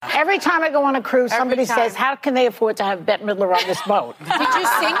Every time I go on a cruise, somebody says, how can they afford to have Bette Midler on this boat? Did you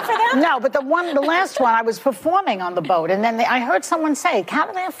sing for them? No, but the last one, I was performing on the boat, and then I heard someone say, how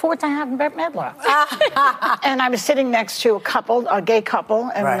do they afford to have Bette Midler? And I was sitting next to a gay couple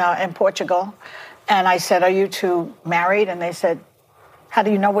in Portugal, and I said, are you two married? And they said, how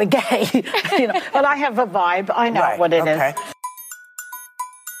do you know we're gay? But I have a vibe. I know what it is.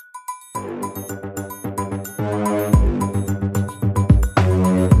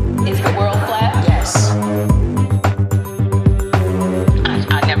 Is the world flat? Yes.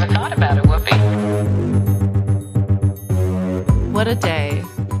 I never thought about it, Whoopi. What a day.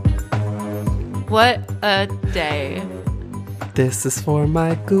 What a day. This is for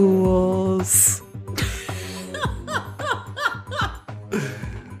my ghouls.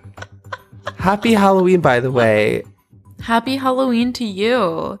 Happy Halloween, by the way. Happy Halloween to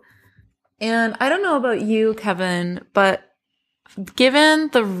you. And I don't know about you, Kevin, but given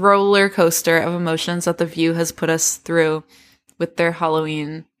the roller coaster of emotions that The View has put us through with their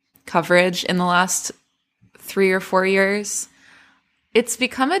Halloween coverage in the last 3 or 4 years, it's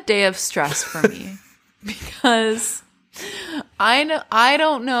become a day of stress for me because I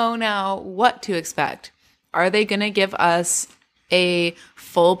don't know now what to expect. Are they going to give us a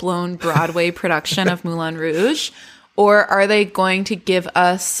full-blown Broadway production of Moulin Rouge, or are they going to give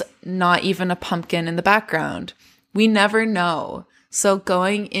us not even a pumpkin in the background? We never know. So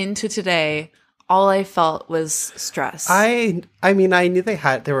going into today, all I felt was stress. I mean, I knew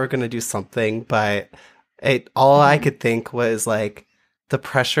they were going to do something, but all I could think was like, the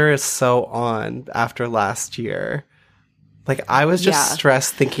pressure is so on after last year. Like, I was just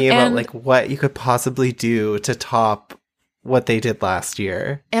stressed thinking about like what you could possibly do to top what they did last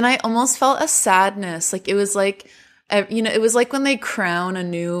year. And I almost felt a sadness. Like, it was like, it was like when they crown a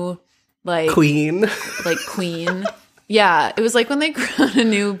new, like... Queen. Like, queen. Yeah, it was like when they crown a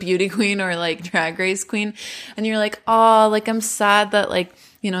new beauty queen or, like, Drag Race queen. And you're like, oh, like, I'm sad that, like,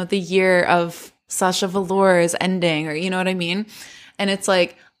 the year of Sasha Velour is ending, or you know what I mean? And it's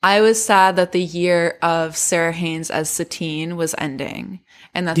like, I was sad that the year of Sarah Haynes as Satine was ending.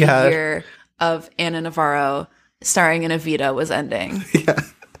 And that the year of Anna Navarro starring in Evita was ending. Yeah.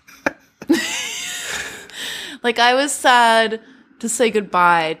 Like, I was sad to say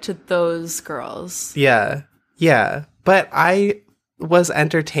goodbye to those girls. Yeah. Yeah. But I was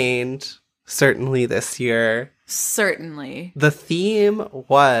entertained, certainly this year. Certainly. The theme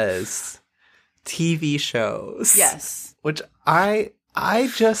was TV shows. Yes. Which I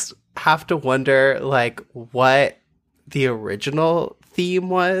just have to wonder, like, what the original theme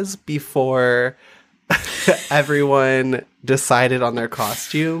was before everyone decided on their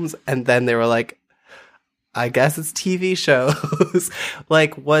costumes, and then they were like, I guess it's TV shows.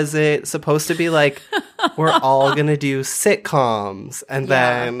 Like, was it supposed to be like, we're all gonna do sitcoms? And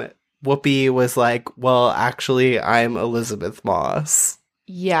then Whoopi was like, well, actually, I'm Elizabeth Moss.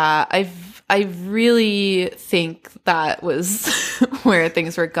 Yeah, I really think that was where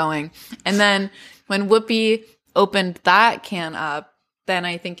things were going. And then when Whoopi opened that can up, then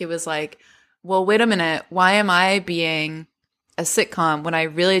I think it was like, well, wait a minute, why am I being a sitcom when I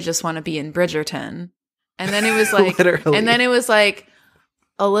really just want to be in Bridgerton? And then it was like, and then it was like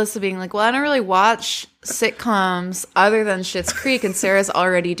Alyssa being like, well, I don't really watch sitcoms other than Schitt's Creek, and Sarah's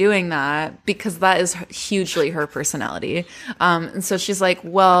already doing that because that is hugely her personality. And so she's like,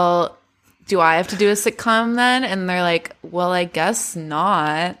 well, do I have to do a sitcom then? And they're like, well, I guess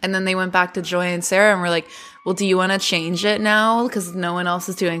not. And then they went back to Joy and Sarah and were like, well, do you want to change it now? Because no one else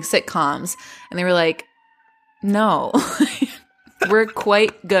is doing sitcoms. And they were like, no, we're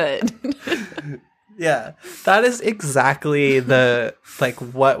quite good. Yeah, that is exactly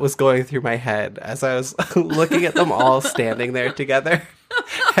what was going through my head as I was looking at them all standing there together.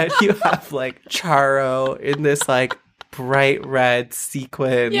 And you have like Charo in this like bright red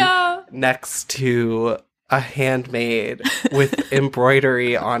sequin next to a handmaid with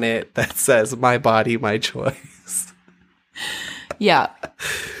embroidery on it that says, my body, my choice. Yeah.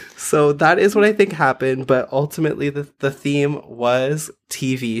 So that is what I think happened, but ultimately the theme was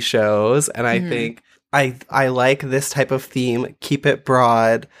TV shows, and I think I like this type of theme. Keep it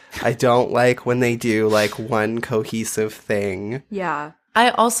broad. I don't like when they do like one cohesive thing. Yeah. I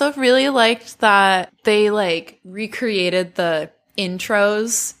also really liked that they like recreated the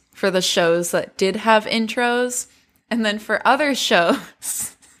intros for the shows that did have intros, and then for other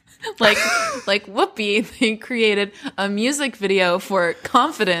shows like Whoopi, they created a music video for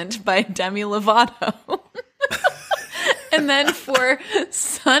Confident by Demi Lovato. And then for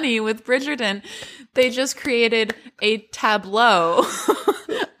Sunny with Bridgerton, they just created a tableau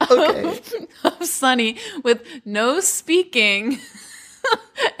of Sunny with no speaking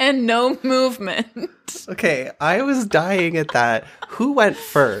and no movement. Okay, I was dying at that. Who went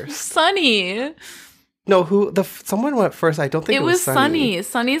first? Sunny. No, someone went first. I don't think it was Sunny.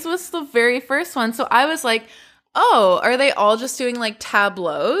 Sunny's was the very first one. So I was like, oh, are they all just doing like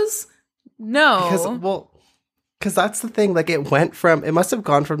tableaus? No. Because that's the thing. Like it must have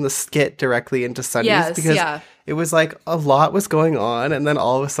gone from the skit directly into Sunny's. Yes, because yeah. It was like a lot was going on. And then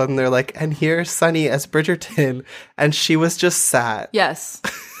all of a sudden they're like, and here's Sunny as Bridgerton. And she was just sat. Yes.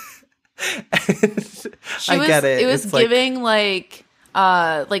 I get it. It was giving like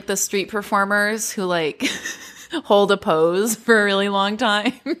the street performers who like hold a pose for a really long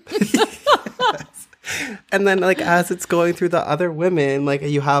time. Yes. And then like as it's going through the other women, like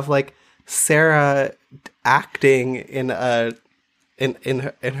you have like Sarah acting in her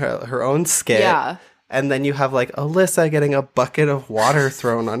own skit. Yeah. And then you have like Alyssa getting a bucket of water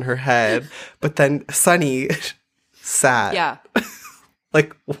thrown on her head, but then Sunny sat. Yeah.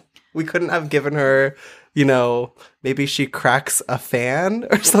 Like we couldn't have given her, maybe she cracks a fan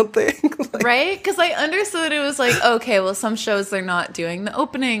or something. Like, right? Because I understood it was like, okay, well, some shows they're not doing the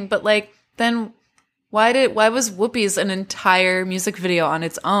opening, but like then why was Whoopi's an entire music video on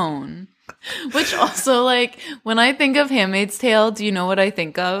its own? Which also, like, when I think of Handmaid's Tale, do you know what I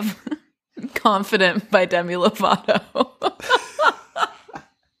think of? Confident by Demi Lovato.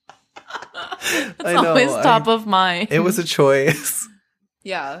 It's always top of mind. It was a choice.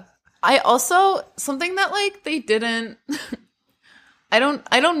 Yeah. I also, something that like they didn't, I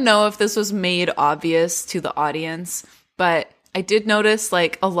don't know if this was made obvious to the audience, but I did notice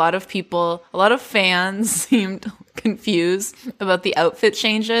like a lot of fans seemed confused about the outfit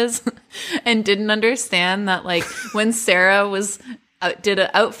changes and didn't understand that like when Sarah did an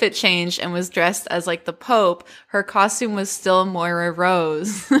outfit change and was dressed as like the Pope, her costume was still Moira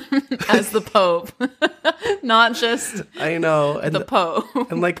Rose as the Pope, not just I know and the Pope.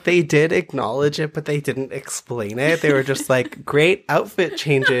 And like they did acknowledge it, but they didn't explain it. They were just like, great outfit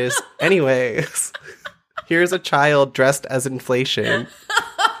changes. Anyways, here's a child dressed as inflation.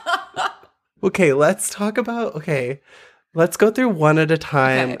 Okay, let's go through one at a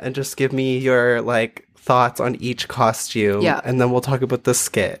time and just give me your like thoughts on each costume. Yeah. And then we'll talk about the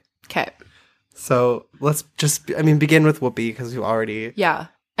skit. Okay. So let's begin with Whoopi because you already... Yeah.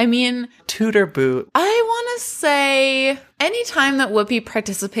 I mean... Toot or boot? I want to say anytime that Whoopi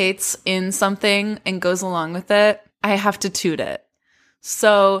participates in something and goes along with it, I have to toot it.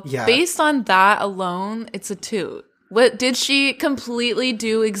 So based on that alone, it's a toot. What did she completely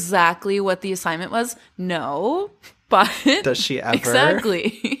do exactly what the assignment was? No. But... Does she ever?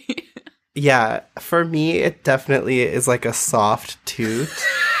 Exactly. Yeah, for me, it definitely is like a soft toot.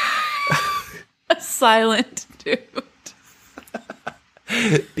 A silent toot.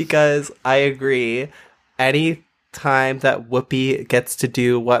 Because I agree, any time that Whoopi gets to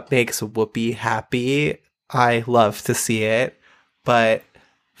do what makes Whoopi happy, I love to see it. But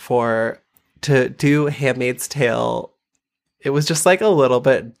to do Handmaid's Tale, it was just like a little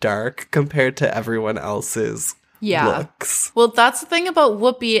bit dark compared to everyone else's looks. Well, that's the thing about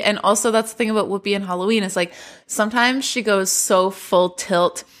Whoopi, and also that's the thing about Whoopi and Halloween. Is like sometimes she goes so full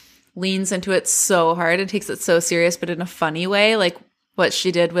tilt, leans into it so hard, and takes it so serious, but in a funny way, like what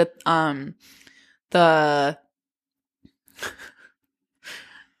she did with the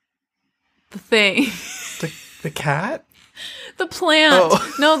thing, the cat, the plant.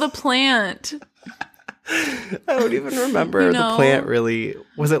 Oh. No, the plant. I don't even remember the plant. Really,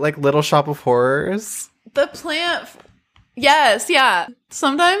 was it like Little Shop of Horrors? The plant, yes, yeah.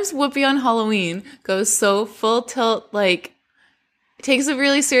 Sometimes Whoopi on Halloween goes so full tilt, like, takes it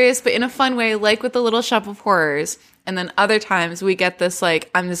really serious, but in a fun way, like with the Little Shop of Horrors. And then other times we get this,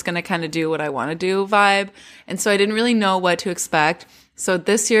 like, I'm just going to kind of do what I want to do vibe. And so I didn't really know what to expect. So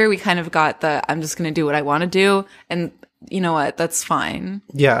this year we kind of got the, I'm just going to do what I want to do. And you know what? That's fine.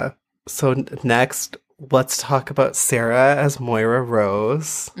 Yeah. So next, let's talk about Sarah as Moira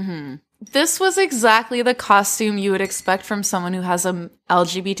Rose. Mm-hmm. This was exactly the costume you would expect from someone who has a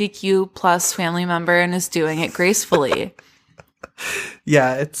LGBTQ plus family member and is doing it gracefully.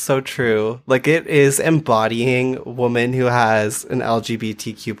 Yeah, it's so true. Like it is embodying a woman who has an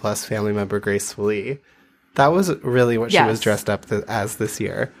LGBTQ plus family member gracefully. That was really what she was dressed up as this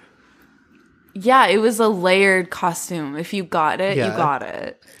year. Yeah, it was a layered costume. If you got it, you got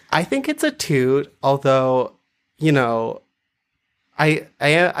it. I think it's a toot, although,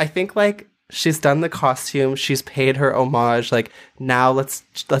 I think like she's done the costume, she's paid her homage. Like now, let's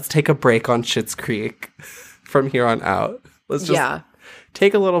take a break on Schitt's Creek from here on out. Let's just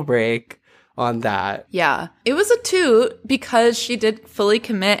take a little break on that. Yeah, it was a toot because she did fully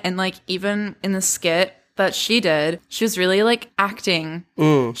commit, and like even in the skit that she did, she was really like acting.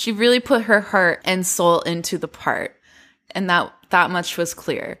 She really put her heart and soul into the part. And that much was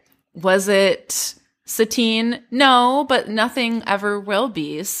clear. Was it Satine? No, but nothing ever will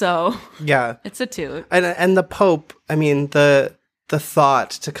be. So Yeah. it's a toot. And the Pope, I mean, the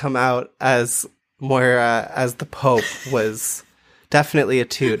thought to come out as Moira as the Pope was definitely a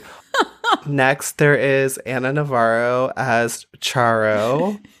toot. Next, there is Anna Navarro as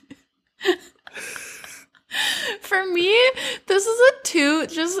Charo. For me, this is a toot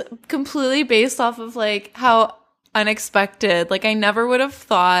just completely based off of like how unexpected. Like I never would have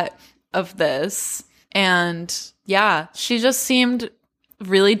thought of this. And yeah, she just seemed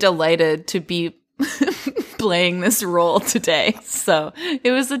really delighted to be playing this role today. So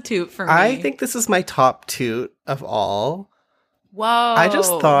it was a toot for me. I think this is my top toot of all. Whoa. I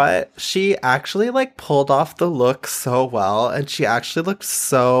just thought she actually like pulled off the look so well, and she actually looked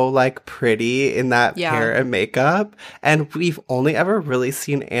so like pretty in that hair and makeup. And we've only ever really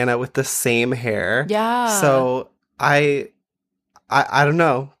seen Anna with the same hair. Yeah. So I don't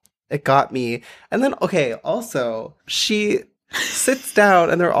know. It got me. And then okay, also she sits down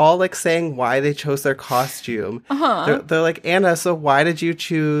and they're all like saying why they chose their costume. They're like, Anna, so why did you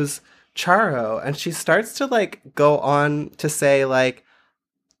choose Charo? And she starts to like go on to say like,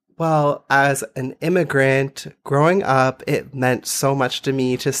 well, as an immigrant growing up, it meant so much to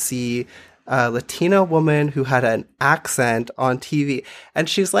me to see a Latina woman who had an accent on TV. And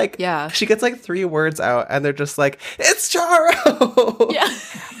she's like, she gets like 3 words out and they're just like, it's Charo. Yeah.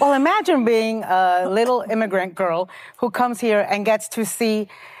 Well, imagine being a little immigrant girl who comes here and gets to see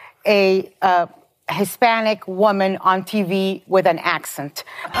a Hispanic woman on TV with an accent.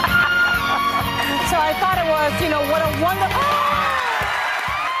 So I thought it was, what a wonderful...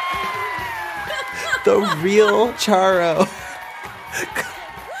 The real Charo.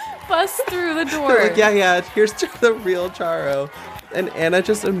 Bust through the door. They're like, here's the real Charo. And Anna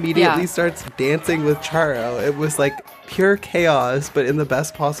just immediately starts dancing with Charo. It was like pure chaos, but in the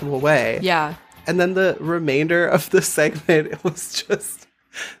best possible way. Yeah. And then the remainder of the segment, it was just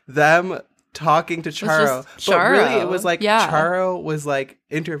them talking to Charo. But really, it was like Charo was like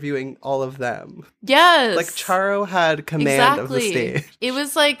interviewing all of them. Yes. Like Charo had command of the stage. It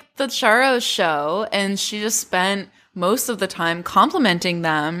was like the Charo show, and she just spent most of the time complimenting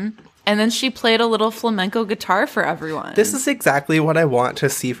them. And then she played a little flamenco guitar for everyone. This is exactly what I want to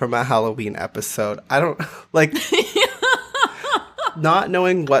see from a Halloween episode. I don't like not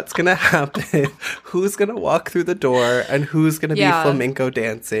knowing what's going to happen, who's going to walk through the door, and who's going to be flamenco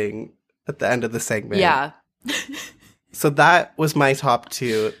dancing at the end of the segment. Yeah. So that was my top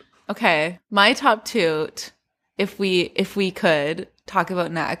toot. Okay. My top toot, if we could talk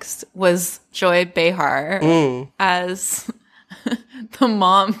about next, was Joy Behar as the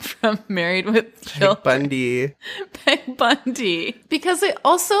mom from Married with Children. Peg Bundy. Peg Bundy. Because it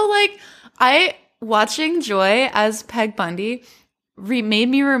also, like, watching Joy as Peg Bundy made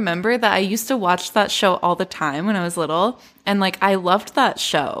me remember that I used to watch that show all the time when I was little. And, like, I loved that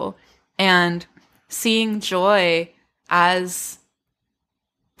show. And seeing Joy as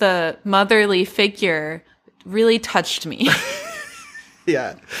the motherly figure really touched me.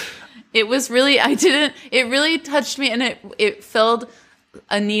 Yeah. It was really, it really touched me, and it filled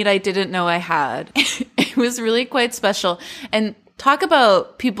a need I didn't know I had. It was really quite special. And talk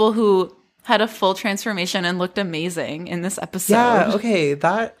about people who had a full transformation and looked amazing in this episode. Yeah, okay.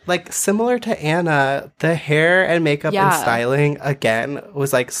 That, like, similar to Anna, the hair and makeup and styling, again,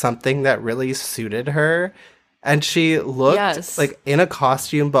 was, like, something that really suited her. And she looked, like, in a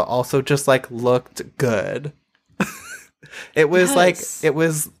costume, but also just, like, looked good. It was like, it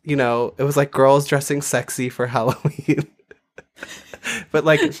was like girls dressing sexy for Halloween. But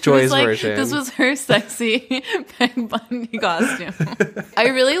like Joy's version. This was her sexy Peg Bundy costume. I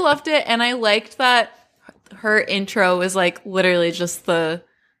really loved it, and I liked that her intro was like literally just the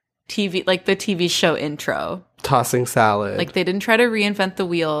TV show intro. Tossing salad. Like they didn't try to reinvent the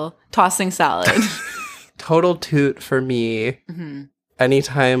wheel. Tossing salad. Total toot for me. Mm-hmm.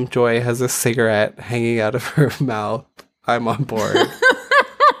 Anytime Joy has a cigarette hanging out of her mouth, I'm on board.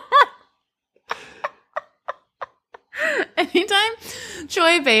 Anytime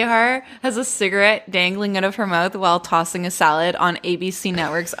Joy Behar has a cigarette dangling out of her mouth while tossing a salad on ABC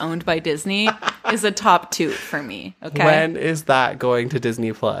Networks owned by Disney is a top toot for me. Okay. When is that going to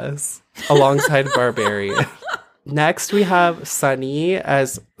Disney Plus alongside Barbarian? Next, we have Sunny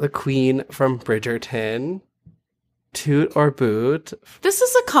as the queen from Bridgerton. Toot or boot? This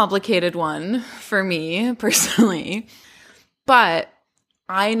is a complicated one for me personally, but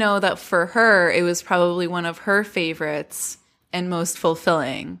I know that for her, it was probably one of her favorites and most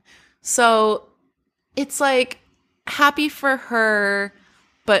fulfilling. So it's like happy for her,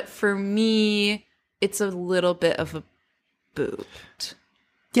 but for me, it's a little bit of a boot.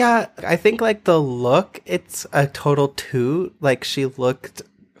 Yeah, I think like the look, it's a total toot. Like she looked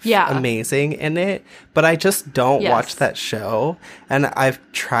amazing in it, but I just don't watch that show. And I've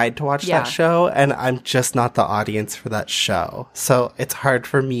tried to watch that show, and I'm just not the audience for that show. So it's hard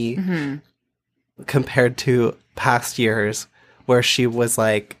for me compared to past years where she was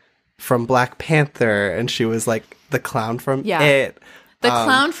like from Black Panther and she was like the clown from It. The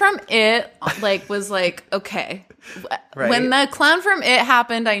clown from It like was like, okay. Right? When the clown from It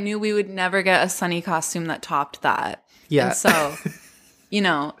happened, I knew we would never get a Sunny costume that topped that. Yeah. And so, you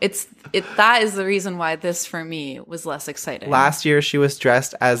know, that is the reason why this for me was less exciting. Last year she was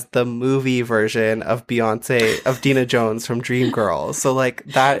dressed as the movie version of Beyonce, of Dina Jones from Dreamgirls. So like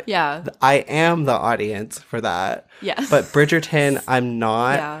that, I am the audience for that. Yes. But Bridgerton, I'm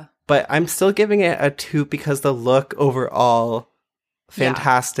not. Yeah. But I'm still giving it a 2 because the look overall,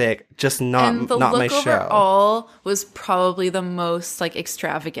 fantastic. Just not and the not look my show. Overall was probably the most like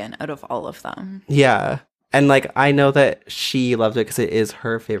extravagant out of all of them. Yeah. And like I know that she loved it because it is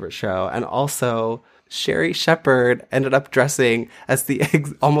her favorite show. And also Sherry Shepherd ended up dressing as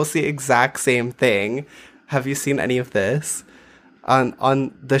almost the exact same thing. Have you seen any of this?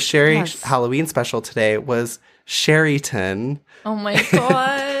 On the Sherry Halloween special today was Sherryton. Oh my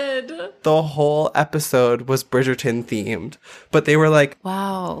god. The whole episode was Bridgerton themed, but they were like,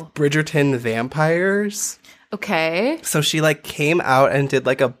 wow, Bridgerton vampires. Okay. So she like came out and did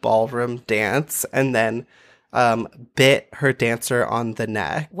like a ballroom dance and then bit her dancer on the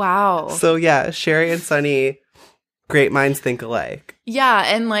neck. Wow. So yeah, Sherry and Sunny, great minds think alike. Yeah,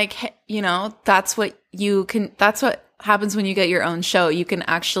 and like, you know, that's what happens when you get your own show. You can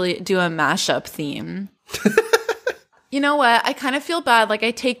actually do a mashup theme. You know what? I kind of feel bad. Like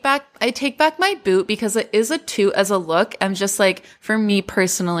I take back my boot because it is a 2 as a look. I'm just like, for me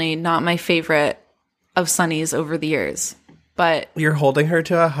personally, not my favorite of Sunny's over the years. But you're holding her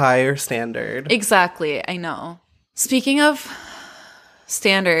to a higher standard. Exactly. I know. Speaking of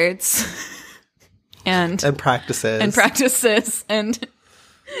standards and practices and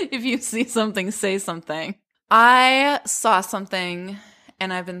if you see something, say something. I saw something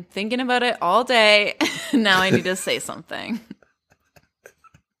and I've been thinking about it all day. Now I need to say something.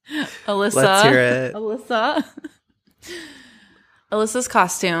 Alyssa. Let's hear it. Alyssa's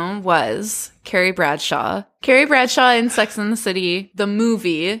costume was Carrie Bradshaw. Carrie Bradshaw in Sex and the City, the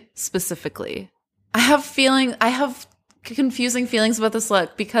movie specifically. I have confusing feelings about this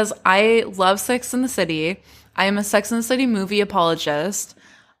look because I love Sex and the City. I am a Sex and the City movie apologist.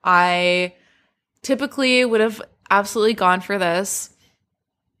 I typically would have absolutely gone for this.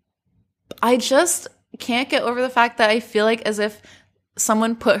 I just can't get over the fact that I feel like as if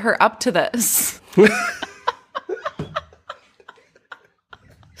someone put her up to this.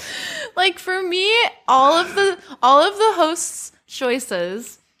 Like for me, all of the hosts'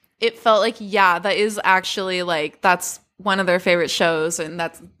 choices, it felt like, yeah, that is actually like, that's one of their favorite shows. And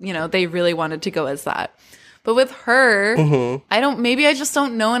that's, you know, they really wanted to go as that. But with her, maybe I just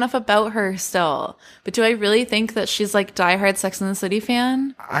don't know enough about her still. But do I really think that she's like diehard Sex and the City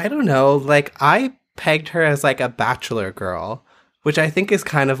fan? I don't know. Like I pegged her as like a Bachelor girl, which I think is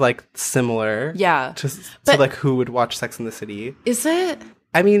kind of like similar. Yeah. To like who would watch Sex and the City. Is it?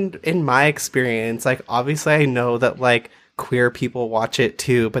 I mean, in my experience, like obviously I know that like queer people watch it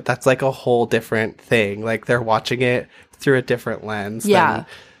too, but that's like a whole different thing. Like they're watching it through a different lens. Yeah.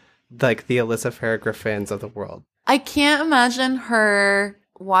 Like the Alyssa Farah Griffins of the world. I can't imagine her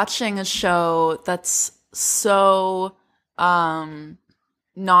watching a show that's so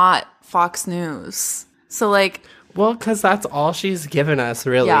not Fox News. So like, well, because that's all she's given us,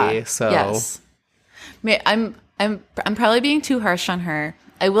 really. Yeah, so yes. I'm probably being too harsh on her.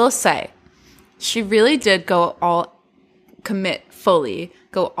 I will say, she really did go all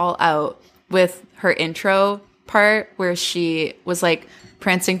out with her intro part where she was like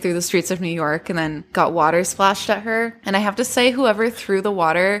prancing through the streets of New York and then got water splashed at her. And I have to say, whoever threw the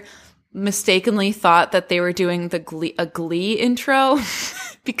water mistakenly thought that they were doing a Glee intro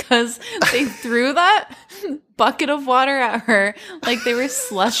because they threw that bucket of water at her like they were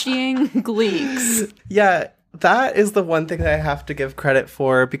slushying Gleeks. Yeah, that is the one thing that I have to give credit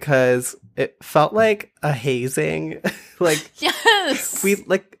for because it felt like a hazing. Like, yes,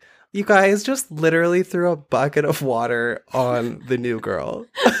 you guys just literally threw a bucket of water on the new girl.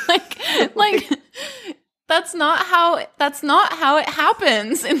 like that's not how it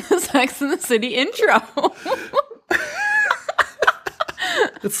happens in the Sex and the City intro.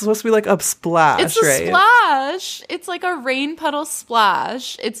 It's supposed to be like a splash, It's a right? splash. It's like a rain puddle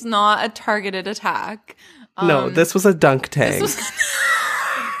splash. It's not a targeted attack. No, this was a dunk tank. This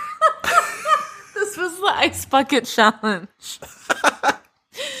was the ice bucket challenge.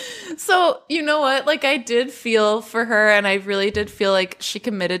 So, you know what? Like, I did feel for her, and I really did feel like she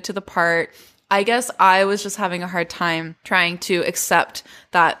committed to the part. I guess I was just having a hard time trying to accept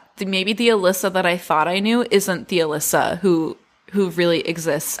that maybe the Alyssa that I thought I knew isn't the Alyssa who really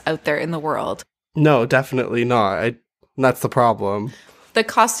exists out there in the world. No, definitely not. That's the problem. The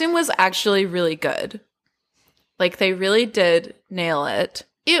costume was actually really good. Like, they really did nail it.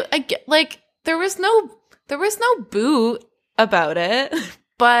 There was no boo about it,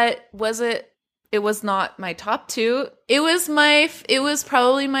 but it was not my top two. It was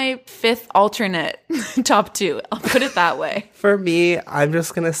probably my fifth alternate top two. I'll put it that way. For me, I'm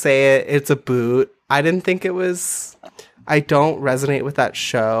just going to say it's a boot. I didn't think it was... I don't resonate with that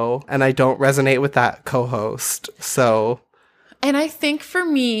show, and I don't resonate with that co-host, so... And I think for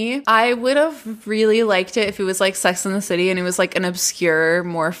me, I would have really liked it if it was like Sex and the City and it was like an obscure,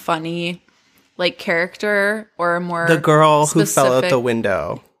 more funny like character or a more The girl specific, who fell out the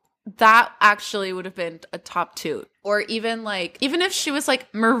window. That actually would have been a top two. Or even if she was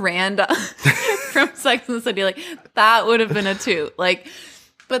like Miranda from Sex and the City, like that would have been a two. Like,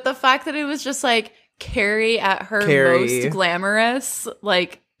 but the fact that it was just like Carrie at her most glamorous,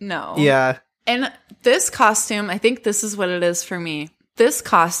 like, no. Yeah. And this costume, I think this is what it is for me. This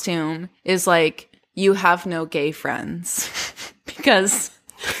costume is like, you have no gay friends. Because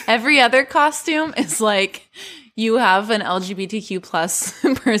every other costume is like, you have an LGBTQ plus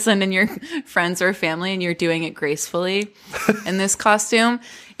person in your friends or family and you're doing it gracefully. In this costume,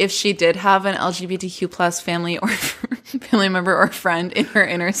 if she did have an LGBTQ plus family or family member or friend in her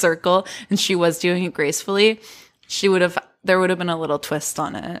inner circle and she was doing it gracefully, there would have been a little twist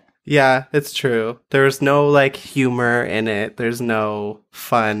on it. Yeah, it's true. There's no like humor in it. There's no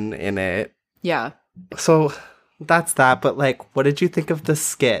fun in it. Yeah. So that's that. But like, what did you think of the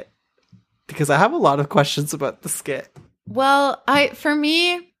skit? Because I have a lot of questions about the skit. Well, okay,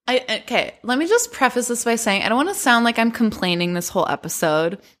 let me just preface this by saying I don't want to sound like I'm complaining this whole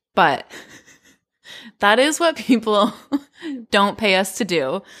episode, but that is what people don't pay us to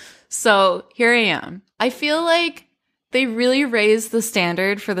do. So here I am. I feel like they really raised the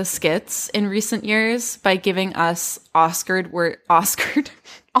standard for the skits in recent years by giving us Oscar-worthy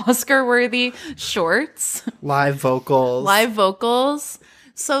shorts. Live vocals.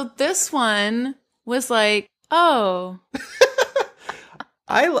 So this one was like, oh.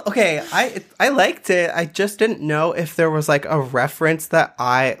 I liked it. I just didn't know if there was like a reference that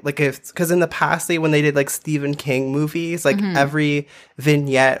because in the past when they did like Stephen King movies, like every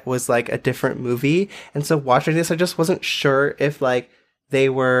vignette was like a different movie. And so watching this, I just wasn't sure if like they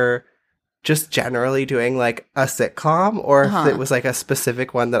were just generally doing like a sitcom or if it was like a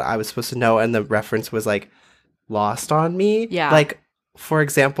specific one that I was supposed to know and the reference was like lost on me. Yeah. Like, for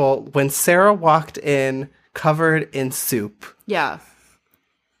example, when Sarah walked in covered in soup. Yeah.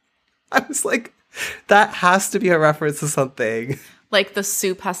 I was like, that has to be a reference to something. Like the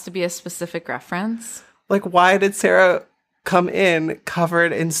soup has to be a specific reference? Like, why did Sarah come in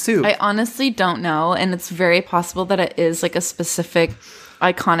covered in soup? I honestly don't know. And it's very possible that it is like a specific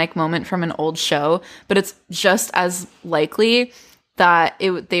iconic moment from an old show. But it's just as likely that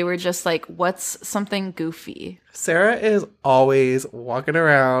they were just like, what's something goofy? Sarah is always walking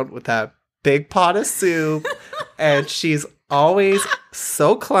around with that big pot of soup. And she's always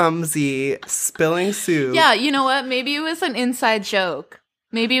so clumsy, spilling soup. Yeah, you know what? Maybe it was an inside joke.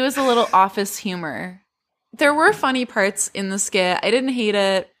 Maybe it was a little office humor. There were funny parts in the skit. I didn't hate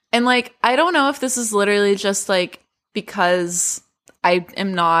it. And like, I don't know if this is literally just like because I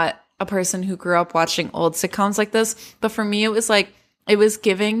am not a person who grew up watching old sitcoms like this, but for me it was like, it was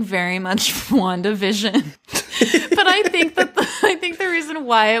giving very much WandaVision. But I think the reason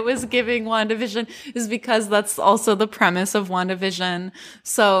why it was giving WandaVision is because that's also the premise of WandaVision.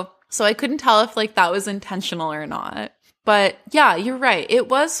 So I couldn't tell if like that was intentional or not. But yeah, you're right. It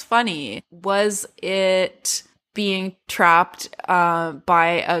was funny. Was it being trapped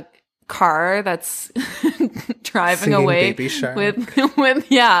by a car that's driving Singing away Baby Shark. with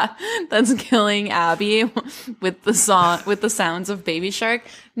that's killing Abby with the sounds of Baby Shark?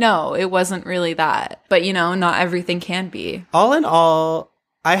 No, it wasn't really that. But you know, not everything can be. All in all,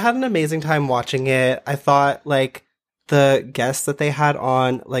 I had an amazing time watching it. I thought like the guests that they had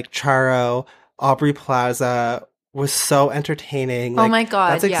on, like Charo, Aubrey Plaza, was so entertaining. Oh Like, my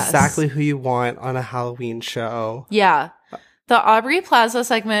God, that's yes. exactly who you want on a Halloween show. Yeah. The Aubrey Plaza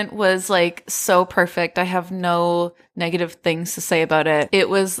segment was like so perfect. I have no negative things to say about it. It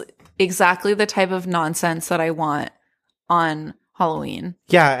was exactly the type of nonsense that I want on Halloween.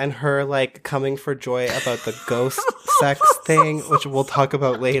 Yeah, and her like coming for joy about the ghost sex thing, which we'll talk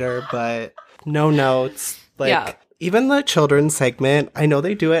about later, but no notes. Like even the children's segment, I know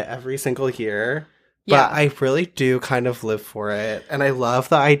they do it every single year. But I really do kind of live for it. And I love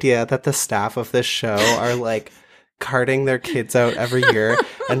the idea that the staff of this show are like carting their kids out every year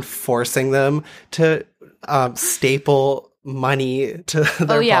and forcing them to staple money to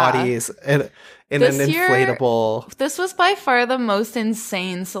their bodies in an inflatable. This was by far the most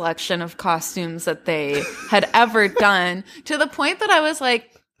insane selection of costumes that they had ever done, to the point that I was like,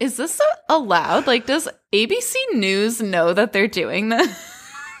 is this allowed? Like, does ABC News know that they're doing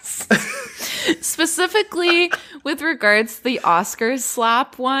this? Specifically with regards to the Oscars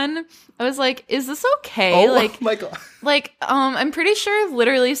slap one, I was like, is this okay? Oh like, my God. Like, I'm pretty sure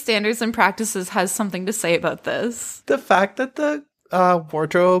literally Standards and Practices has something to say about this. The fact that the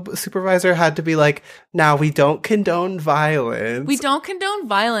wardrobe supervisor had to be like, now we don't condone violence. We don't condone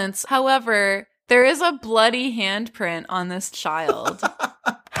violence. However, there is a bloody handprint on this child.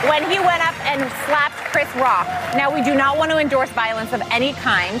 When he went up and slapped Chris Rock. Now, we do not want to endorse violence of any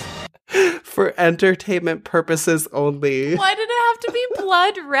kind. For entertainment purposes only. Why did it have to be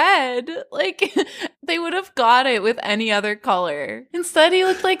blood red? Like, they would have got it with any other color. Instead, he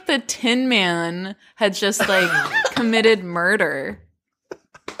looked like the Tin Man had just, like, committed murder.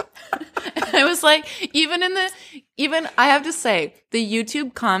 I was like, even I have to say, the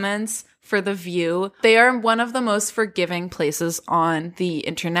YouTube comments for The View, they are one of the most forgiving places on the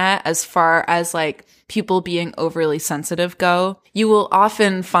internet as far as, like, people being overly sensitive go. You will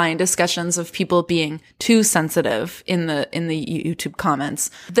often find discussions of people being too sensitive in the YouTube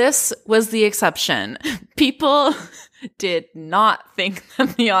comments. This was the exception. People did not think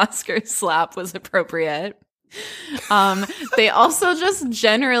that the Oscar slap was appropriate. They also just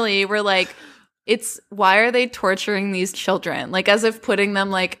generally were like, why are they torturing these children? Like, as if putting them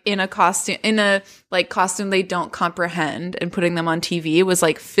like in a costume they don't comprehend and putting them on TV was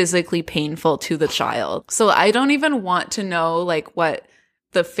like physically painful to the child. So I don't even want to know like what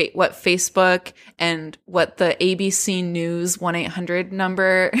Facebook and what the ABC News 1-800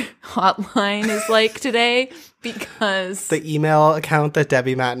 number hotline is like today, because the email account that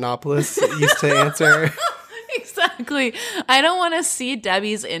Debbie Matenopoulos used to answer. Exactly. I don't want to see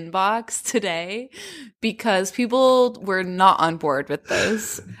Debbie's inbox today because people were not on board with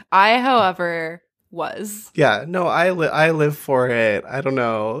this. I, however, was. Yeah, no, I live for it. I don't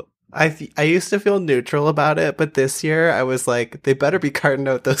know. I used to feel neutral about it, but this year I was like, they better be carting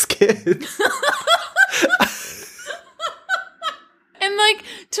out those kids. And like,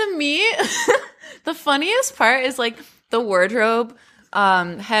 to me, the funniest part is like the wardrobe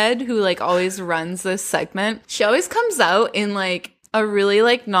head who like always runs this segment. She always comes out in like a really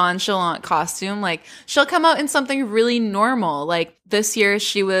like nonchalant costume. Like, she'll come out in something really normal. Like this year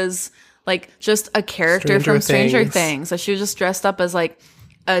she was like just a character from Stranger Things. So she was just dressed up as like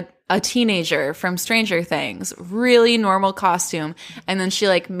a teenager from Stranger Things. Really normal costume. And then she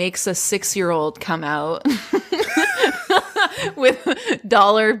like makes a 6-year-old come out with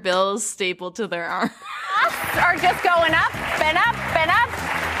dollar bills stapled to their arm. Are just going up and up and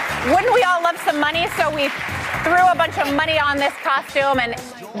up. Wouldn't we all love some money? So we threw a bunch of money on this costume, and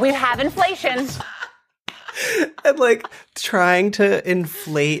we have inflation. And like trying to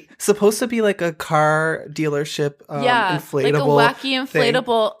inflate, supposed to be like a car dealership inflatable, like a wacky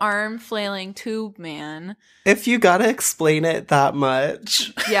inflatable arm flailing tube man. If you gotta explain it that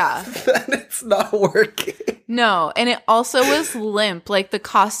much, then it's not working. No, and it also was limp. Like the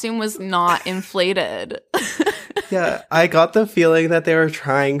costume was not inflated. Yeah, I got the feeling that they were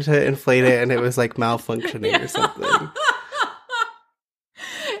trying to inflate it and it was like malfunctioning or something.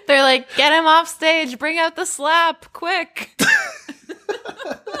 They're like, get him off stage, bring out the slap, quick.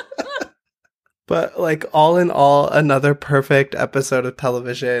 But like all in all, another perfect episode of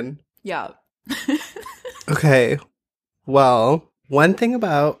television. Yeah. Okay. Well, one thing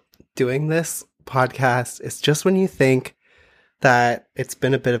about doing this podcast is just when you think that it's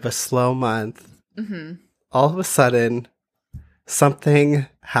been a bit of a slow month, all of a sudden something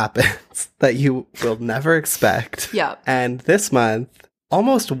happens that you will never expect. Yeah. And this month,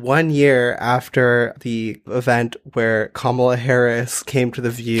 almost 1 year after the event where Kamala Harris came to The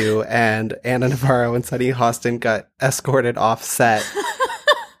View and Anna Navarro and Sunny Hostin got escorted off set,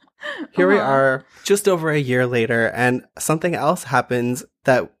 here we are just over a year later, and something else happens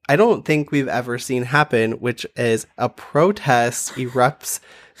that I don't think we've ever seen happen, which is a protest erupts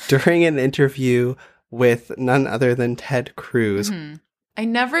during an interview with none other than Ted Cruz. I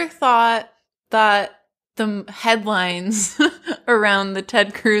never thought that the headlines around the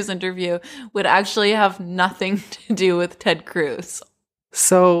Ted Cruz interview would actually have nothing to do with Ted Cruz.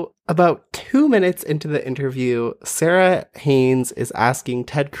 So, about 2 minutes into the interview, Sarah Haynes is asking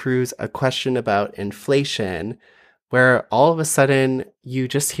Ted Cruz a question about inflation, where all of a sudden you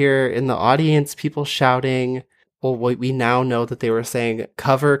just hear in the audience people shouting, well, we now know that they were saying,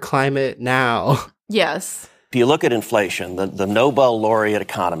 cover climate now. Yes. If you look at inflation, the Nobel laureate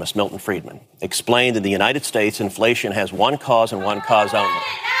economist Milton Friedman explained in the United States inflation has one cause and one cause only.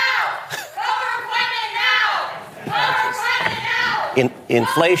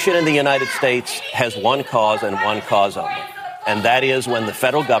 Inflation in the United States has one cause and one cause only, and that is when the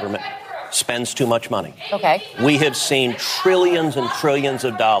federal government spends too much money. Okay. We have seen trillions and trillions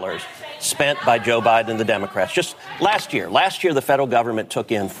of dollars spent by Joe Biden and the Democrats. Just last year, the federal government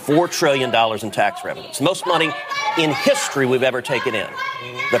took in $4 trillion in tax revenue. It's the most money in history we've ever taken in.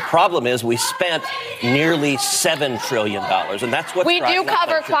 The problem is we spent nearly $7 trillion, and that's what We do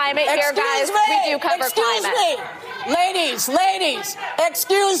cover climate here, guys. We do cover climate. Ladies,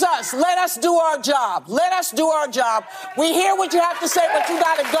 excuse us. Let us do our job. We hear what you have to say, but you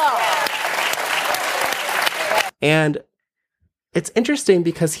gotta go. And it's interesting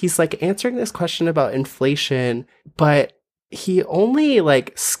because he's like answering this question about inflation, but he only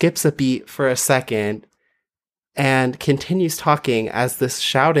like skips a beat for a second and continues talking as this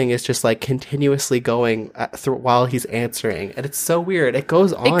shouting is just like continuously going through while he's answering. And it's so weird. It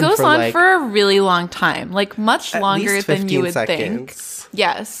goes on for a really long time, like much longer than you would seconds. think.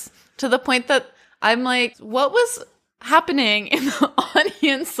 Yes. To the point that I'm like, what was happening in the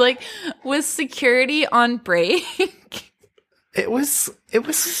audience? Like, was security on break? It was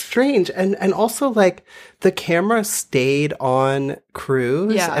strange. And also like the camera stayed on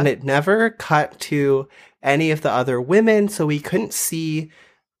Cruz and it never cut to any of the other women. So we couldn't see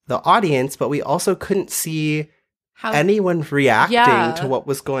the audience, but we also couldn't see anyone reacting to what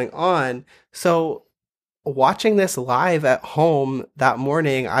was going on. So watching this live at home that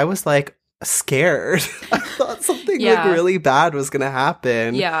morning, I was like scared. I thought something like really bad was going to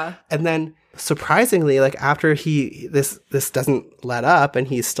happen. Yeah. And then surprisingly, like after this doesn't let up and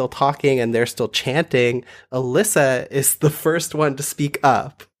he's still talking and they're still chanting, Alyssa is the first one to speak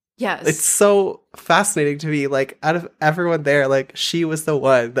up. Yes. It's so fascinating to me. Like out of everyone there, like she was the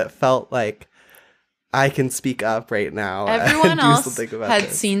one that felt like I can speak up right now. Everyone else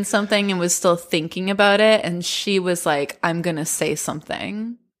had seen something and was still thinking about it. And she was like, I'm going to say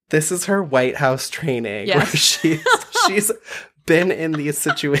something. This is her White House training where she's been in these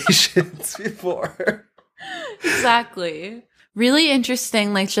situations before. Exactly. Really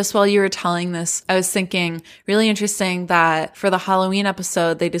interesting. Like just while you were telling this, I was thinking really interesting that for the Halloween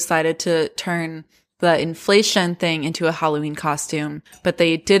episode, they decided to turn the inflation thing into a Halloween costume, but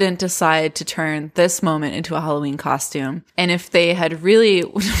they didn't decide to turn this moment into a Halloween costume. And if they had really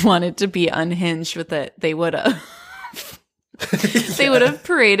wanted to be unhinged with it, they would have. They would have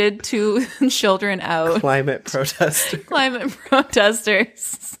paraded two children out. Climate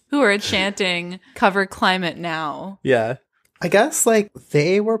protesters who are chanting, cover climate now. Yeah. I guess like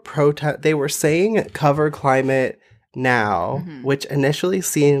they were saying cover climate now, which initially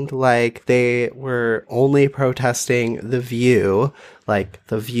seemed like they were only protesting The View, like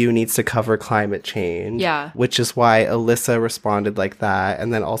The View needs to cover climate change. Yeah. Which is why Alyssa responded like that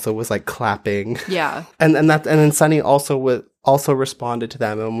and then also was like clapping. Yeah. And then Sunny also responded to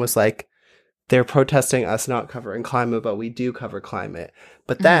them and was like, they're protesting us not covering climate, but we do cover climate.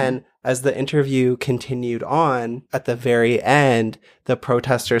 But then as the interview continued on, at the very end, the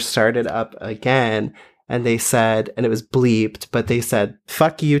protesters started up again and they said, and it was bleeped, but they said,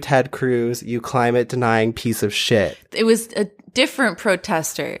 fuck you, Ted Cruz, you climate denying piece of shit. It was different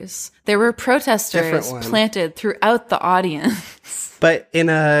protesters. There were protesters planted throughout the audience. But in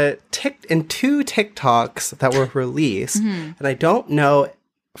two TikToks that were released, and I don't know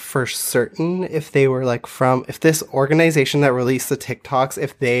for certain if they were like if this organization that released the TikToks,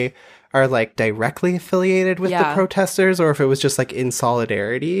 if they are like directly affiliated with the protesters or if it was just like in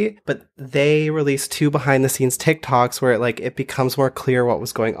solidarity. But they released two behind the scenes TikToks where it becomes more clear what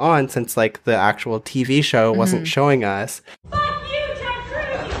was going on since like the actual TV show wasn't showing us. Fuck you, Ted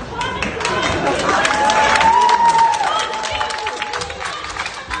Cruz, you fucking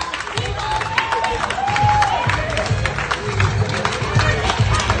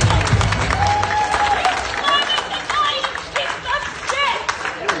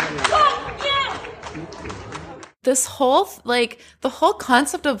This whole, the whole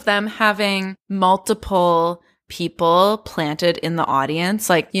concept of them having multiple people planted in the audience.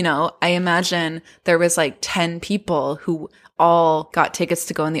 Like, you know, I imagine there was like 10 people who all got tickets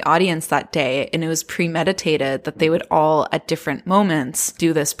to go in the audience that day, and it was premeditated that they would all at different moments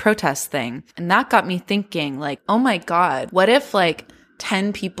do this protest thing. And that got me thinking, like, oh my God, what if like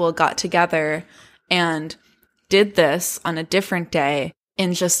 10 people got together and did this on a different day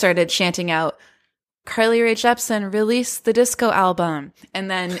and just started chanting out, Carly Rae Jepsen released the disco album.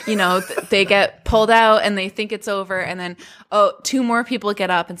 And then, you know, they get pulled out and they think it's over. And then, two more people get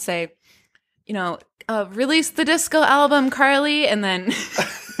up and say, you know, release the disco album, Carly. And then,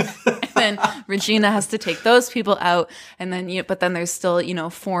 and then Regina has to take those people out. And then, but then there's still, you know,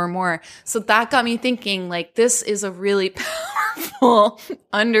 4 more. So that got me thinking, like, this is a really powerful,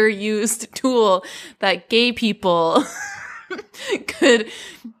 underused tool that gay people could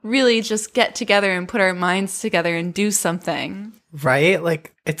really just get together and put our minds together and do something. Right?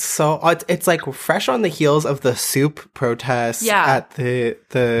 Like, it's like fresh on the heels of the soup protest at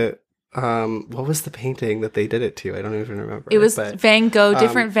the what was the painting that they did it to? I don't even remember. It was Van Gogh,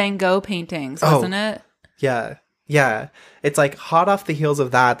 different Van Gogh paintings, wasn't it? Yeah. Yeah. It's like hot off the heels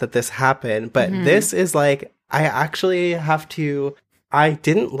of that this happened. But this is like, I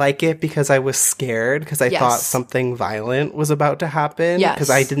didn't like it because I was scared because I thought something violent was about to happen. Because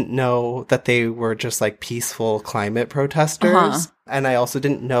I didn't know that they were just like peaceful climate protesters. And I also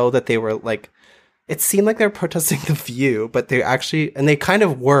didn't know that they were like, it seemed like they were protesting The View, but they actually, and they kind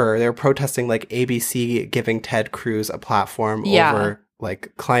of were, they were protesting like ABC giving Ted Cruz a platform over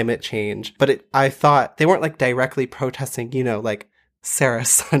like climate change. But I thought they weren't like directly protesting, you know, like Sarah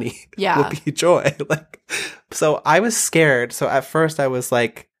Sunny, Whoopi Joy. Like, so I was scared. So at first I was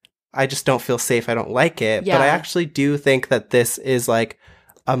like, I just don't feel safe. I don't like it. But I actually do think that this is like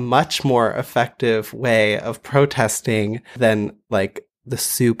a much more effective way of protesting than like the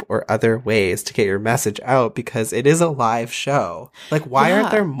soup or other ways to get your message out, because it is a live show. Like, why aren't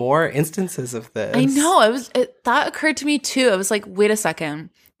there more instances of this? I know. That occurred to me too. I was like, wait a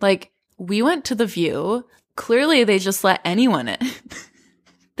second. Like, we went to The View. Clearly, they just let anyone in.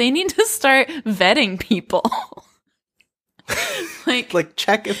 They need to start vetting people. like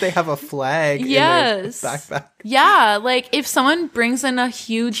check if they have a flag in their backpack. Yeah, like if someone brings in a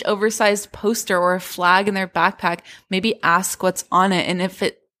huge oversized poster or a flag in their backpack, maybe ask what's on it, and if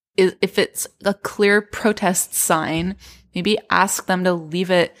it's a clear protest sign, maybe ask them to leave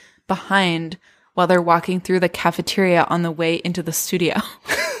it behind while they're walking through the cafeteria on the way into the studio.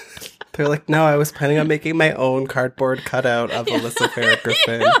 They're like, no, I was planning on making my own cardboard cutout of Alyssa Farah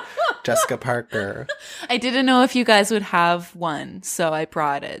Griffin, Jessica Parker. I didn't know if you guys would have one, so I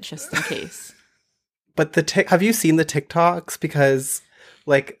brought it just in case. But have you seen the TikToks? Because,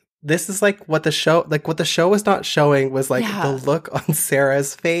 like, this is like what the show was not showing was like the look on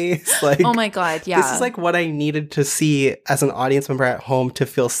Sarah's face. Like, oh my God, yeah. This is like what I needed to see as an audience member at home to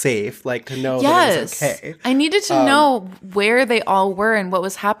feel safe, like to know that it was okay. I needed to know where they all were and what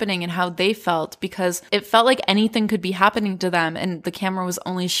was happening and how they felt, because it felt like anything could be happening to them and the camera was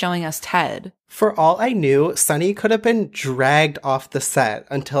only showing us Ted. For all I knew, Sunny could have been dragged off the set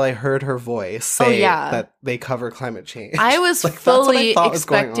until I heard her voice say that they cover climate change. I was like, fully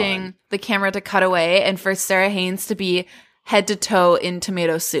expecting the camera to cut away and for Sarah Haynes to be head to toe in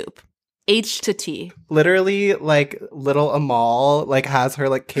tomato soup. H to T. Literally, like, little Amal, like, has her,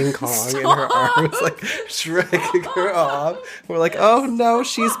 like, King Kong in her arms, like, dragging her off. We're like, oh no,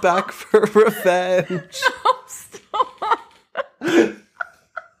 she's back for revenge. No, stop.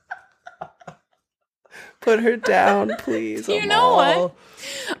 Put her down, please. You know what?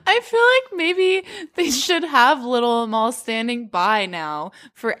 I feel like maybe they should have little Amal standing by now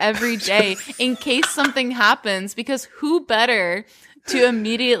for every day in case something happens, because who better to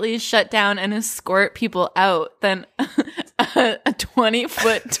immediately shut down and escort people out than a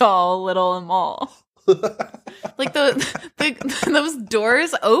 20-foot tall little Amal? Like those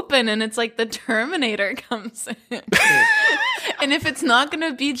doors open and it's like the Terminator comes in. And if it's not going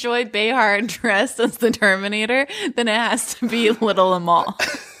to be Joy Behar dressed as the Terminator, then it has to be little Amal.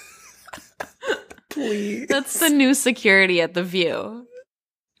 Please. That's the new security at The View.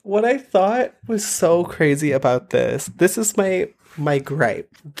 What I thought was so crazy about this is my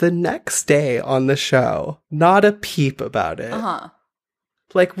gripe. The next day on the show, not a peep about it.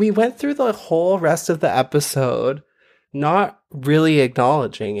 Like, we went through the whole rest of the episode not really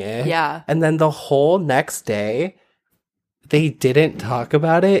acknowledging it. Yeah. And then the whole next day, they didn't talk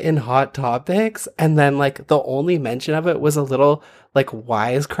about it in Hot Topics. And then, like, the only mention of it was a little, like,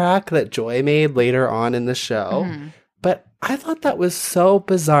 wisecrack that Joy made later on in the show. But I thought that was so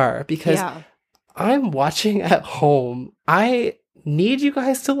bizarre because I'm watching at home. I need you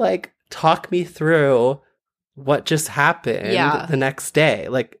guys to, like, talk me through what just happened Yeah. the next day.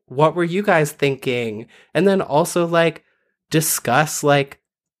 Like, what were you guys thinking? And then also, like, discuss, like,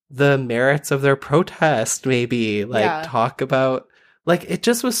 the merits of their protest, maybe. Like, Yeah. talk about, like, it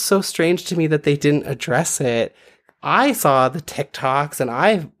just was so strange to me that they didn't address it. I saw the TikToks and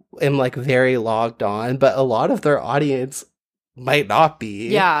I am, like, very logged on, but a lot of their audience might not be.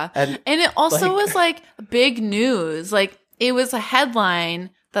 Yeah. And it also like- was like big news. Like it was a headline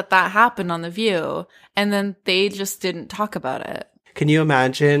that happened on The View, and then they just didn't talk about it. can you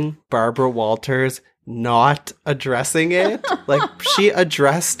imagine Barbara Walters not addressing it? Like, she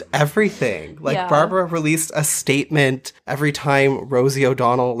addressed everything. Like, Yeah. Barbara released a statement every time Rosie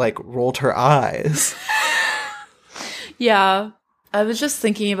O'Donnell, like, rolled her eyes. Yeah. I was just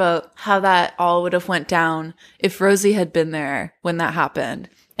thinking about how that all would have went down if Rosie had been there when that happened.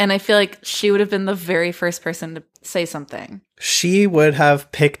 And I feel like she would have been the very first person to say something. She would have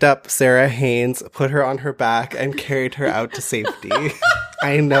picked up Sarah Haynes, put her on her back, and carried her out to safety.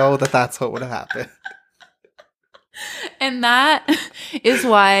 I know that that's what would have happened. And that is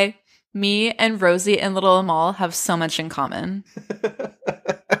why me and Rosie and Little Amal have so much in common.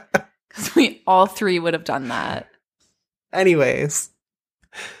 Because we all three would have done that. Anyways,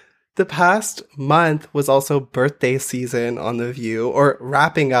 the past month was also birthday season on The View, or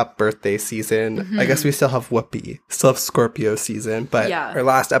wrapping up birthday season. I guess we still have Whoopi, still have Scorpio season, but Yeah. our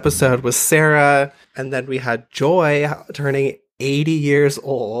last episode was Sarah, and then we had Joy turning 80 years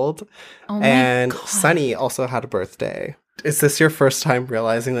old, Oh my and God. Sunny also had a birthday. Is this your first time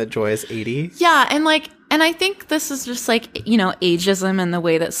realizing that Joy is 80? Yeah, and I think this is just like, you know, ageism and the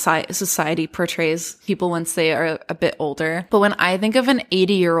way that society portrays people once they are a bit older. But when I think of an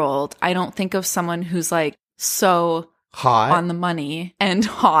 80-year-old, I don't think of someone who's like so Hot. on the money and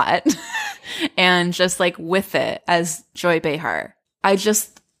hot and just like with it as Joy Behar.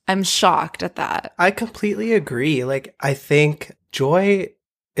 I'm shocked at that. I completely agree. Like, I think Joy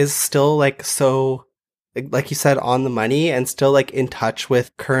is still, like, so, like you said, on the money and still, like, in touch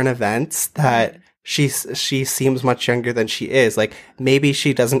with current events that she seems much younger than she is. Like, maybe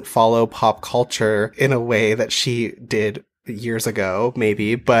she doesn't follow pop culture in a way that she did years ago,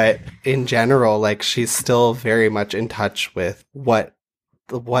 maybe, but in general, like, she's still very much in touch with what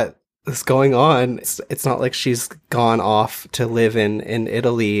is going on. It's not like she's gone off to live in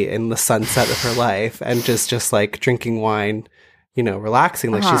Italy in the sunset of her life and just like drinking wine, you know, relaxing.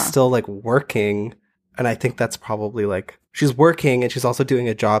 Like, she's still, like, working. And I think that's probably, like, she's working and she's also doing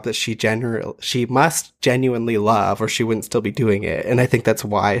a job that she must genuinely love, or she wouldn't still be doing it. And I think that's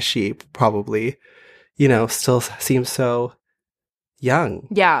why she probably, you know, still seems so young.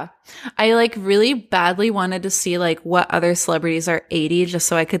 Yeah. I like really badly wanted to see like what other celebrities are 80 just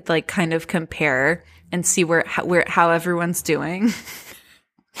so I could like kind of compare and see how everyone's doing.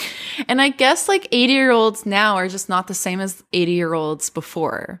 And I guess like 80-year-olds now are just not the same as 80-year-olds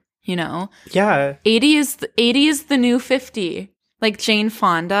before, you know? Yeah. 80 is the new 50. Like Jane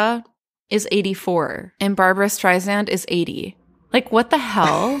Fonda is 84 and Barbara Streisand is 80. Like, what the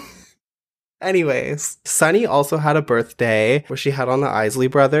hell? Anyways, Sunny also had a birthday where she had on the Isley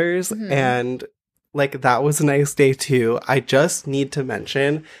Brothers, and like that was a nice day too. I just need to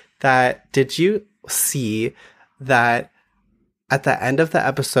mention that, did you see that at the end of the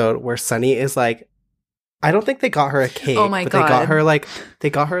episode where Sunny is like, I don't think they got her a cake, Oh my but God. they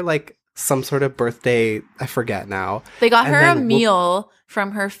got her like some sort of birthday, I forget now. They got And her a then meal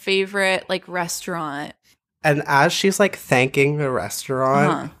from her favorite like restaurant. And as she's like thanking the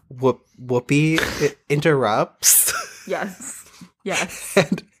restaurant, Whoopi interrupts Yes. Yes.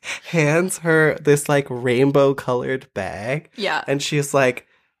 and hands her this like rainbow colored bag. Yeah. And she's like,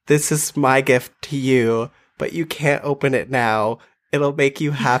 "This is my gift to you, but you can't open it now. It'll make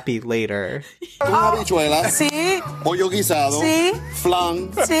you happy later." Una habichuela, See? pollo guisado, Sí.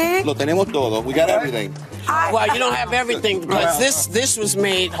 flan, Sí. lo tenemos todo. We got everything. Well, you don't have everything because this was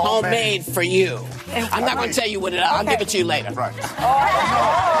made homemade for you. I'm not going to tell you what it is. I'll give it to you later. Right.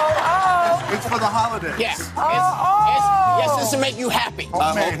 It's for the holidays. Yeah. Yes, this will make you happy.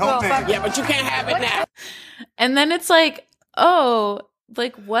 Homemade. Yeah, but you can't have it now. And then it's like, oh,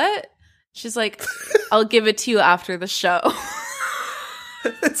 like what? She's like, I'll give it to you after the show.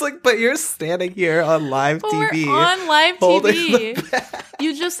 It's like, but you're standing here on live But TV. we're on live holding TV. the bag.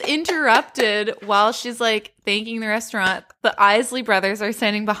 You just interrupted while she's like thanking the restaurant. The Isley Brothers are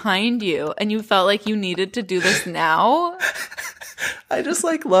standing behind you, and you felt like you needed to do this now. I just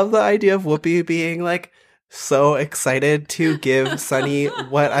like love the idea of Whoopi being like so excited to give Sunny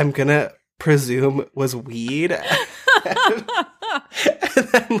what I'm gonna presume was weed. And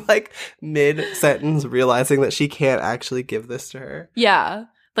then like mid sentence realizing that she can't actually give this to her. Yeah.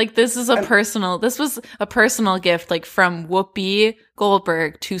 Like, this was a personal gift, like, from Whoopi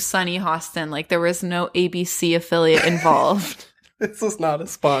Goldberg to Sunny Hostin. Like, there was no ABC affiliate involved. This is not a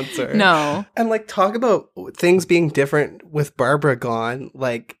sponsor. No. And, like, talk about things being different with Barbara gone.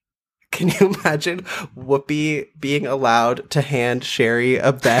 Like, can you imagine Whoopi being allowed to hand Sherry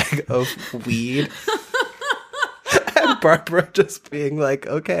a bag of weed? And Barbara just being like,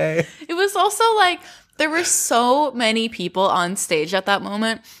 okay. It was also, like, there were so many people on stage at that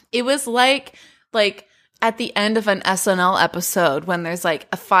moment. It was like at the end of an SNL episode when there's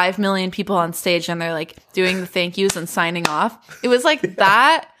like 5 million people on stage and they're like doing the thank yous and signing off. It was like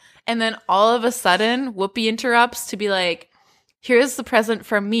that. And then all of a sudden, Whoopi interrupts to be like, here's the present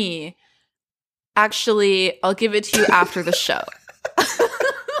from me. Actually, I'll give it to you after the show.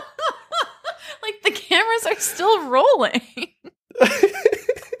 Like, the cameras are still rolling.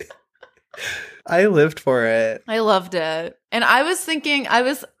 I lived for it. I loved it. And I was thinking,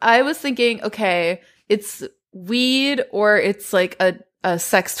 okay, it's weed or it's like a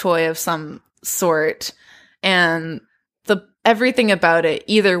sex toy of some sort. And everything about it,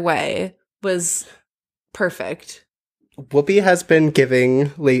 either way, was perfect. Whoopi has been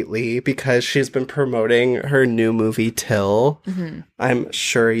giving lately because she's been promoting her new movie, Till. Mm-hmm. I'm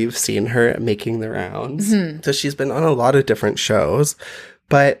sure you've seen her making the rounds. Mm-hmm. So she's been on a lot of different shows.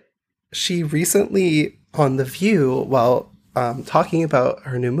 But she recently, on The View, while talking about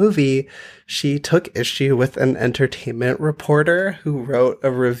her new movie, she took issue with an entertainment reporter who wrote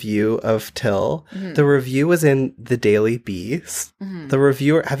a review of Till. Mm-hmm. The review was in The Daily Beast. Mm-hmm. The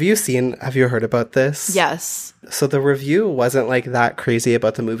reviewer, have you heard about this? Yes. So the review wasn't like that crazy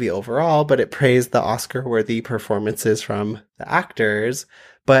about the movie overall, but it praised the Oscar-worthy performances from the actors.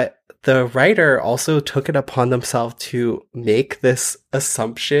 But the writer also took it upon themselves to make this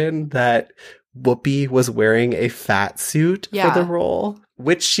assumption that Whoopi was wearing a fat suit for the role,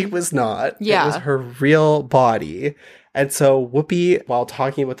 which she was not. Yeah. It was her real body. And so Whoopi, while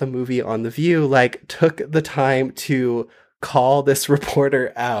talking about the movie on The View, like, took the time to call this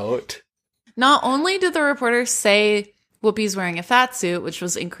reporter out. Not only did the reporter say Whoopi's wearing a fat suit, which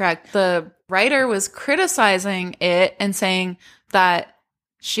was incorrect, the writer was criticizing it and saying that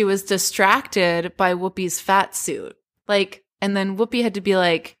she was distracted by Whoopi's fat suit. Like, and then Whoopi had to be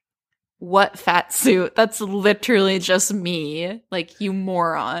like, what fat suit? That's literally just me. Like, you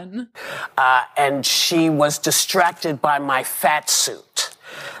moron. And she was distracted by my fat suit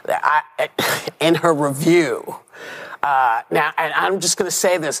in her review. Now, and I'm just going to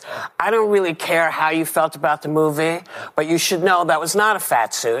say this. I don't really care how you felt about the movie, but you should know that was not a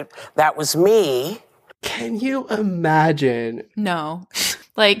fat suit. That was me. Can you imagine? No.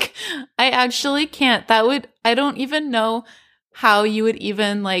 Like, I actually can't. I don't even know how you would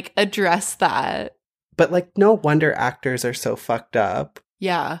even, like, address that. But, like, no wonder actors are so fucked up.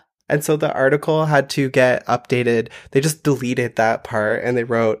 Yeah. And so the article had to get updated. They just deleted that part and they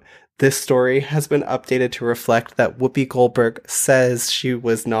wrote, this story has been updated to reflect that Whoopi Goldberg says she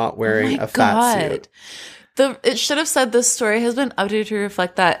was not wearing a fat suit. It should have said this story has been updated to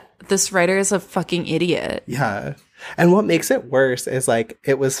reflect that this writer is a fucking idiot. Yeah. And what makes it worse is, like,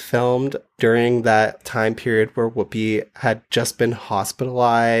 it was filmed during that time period where Whoopi had just been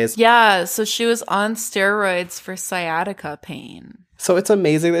hospitalized. Yeah, so she was on steroids for sciatica pain. So it's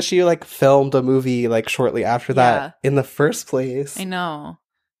amazing that she, like, filmed a movie, like, shortly after that in the first place. I know.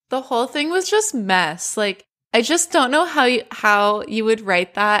 The whole thing was just mess. Like, I just don't know how you would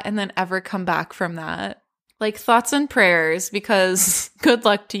write that and then ever come back from that. Like, thoughts and prayers, because good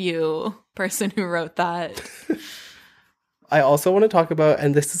luck to you, person who wrote that. I also want to talk about,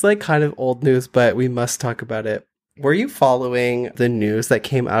 and this is like kind of old news, but we must talk about it. Were you following the news that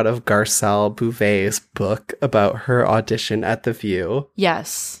came out of Garcelle Beauvais' book about her audition at The View?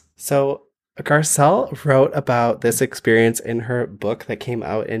 Yes. So Garcelle wrote about this experience in her book that came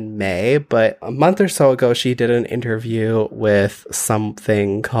out in May, but a month or so ago, she did an interview with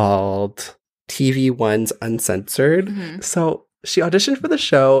something called TV One's Uncensored. Mm-hmm. So she auditioned for the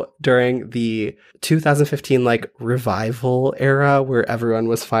show during the 2015 like revival era where everyone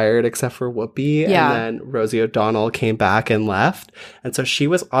was fired except for Whoopi. Yeah. And then Rosie O'Donnell came back and left. And so she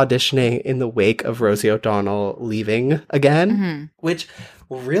was auditioning in the wake of Rosie O'Donnell leaving again, which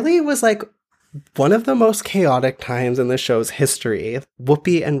really was like one of the most chaotic times in the show's history.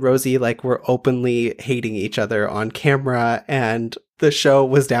 Whoopi and Rosie like were openly hating each other on camera, and the show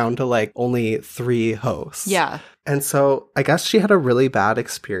was down to like only 3 hosts. Yeah. And so I guess she had a really bad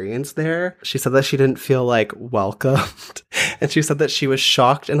experience there. She said that she didn't feel like welcomed. And she said that she was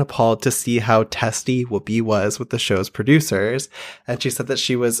shocked and appalled to see how testy Whoopi was with the show's producers. And she said that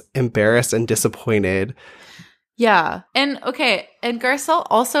she was embarrassed and disappointed. Yeah. And Garcelle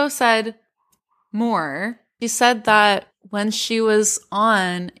also said more. She said that when she was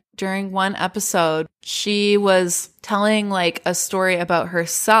on during one episode, she was telling like a story about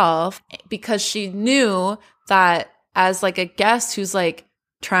herself because she knew that as like a guest who's like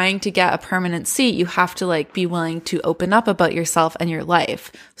trying to get a permanent seat, you have to like be willing to open up about yourself and your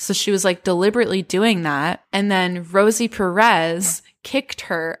life. So she was like deliberately doing that. And then Rosie Perez kicked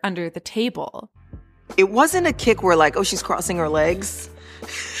her under the table. It wasn't a kick where like, oh, she's crossing her legs.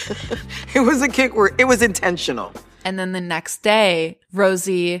 It was a kick where it was intentional. And then the next day,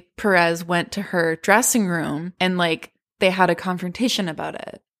 Rosie Perez went to her dressing room and like they had a confrontation about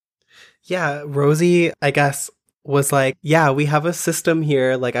it. Yeah, Rosie, I guess, was like, yeah, we have a system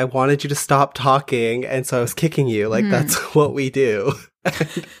here. Like, I wanted you to stop talking, and so I was kicking you. Like, that's what we do. And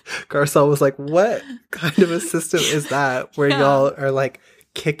Garcelle was like, what kind of a system is that where y'all are like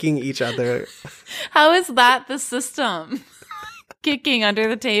kicking each other? How is that the system? Kicking under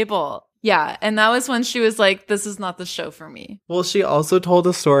the table. Yeah, and that was when she was like, this is not the show for me. Well, she also told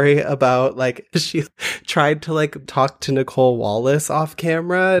a story about, like, she tried to, like, talk to Nicole Wallace off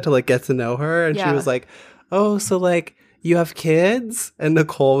camera to, like, get to know her. And she was like, oh, so, like, you have kids? And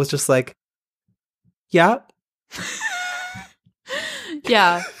Nicole was just like, yeah.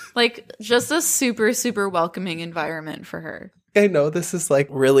 Yeah, like, just a super, super welcoming environment for her. I know this is like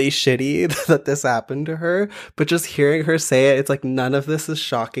really shitty that this happened to her, but just hearing her say it, it's like none of this is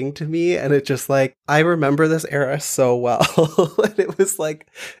shocking to me. And it just like, I remember this era so well. And it was like,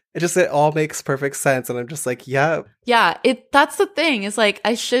 it all makes perfect sense. And I'm just like, yeah. Yeah, that's the thing is like,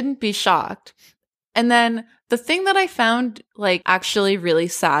 I shouldn't be shocked. And then the thing that I found like actually really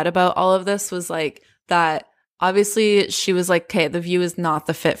sad about all of this was like that obviously she was like, okay, The View is not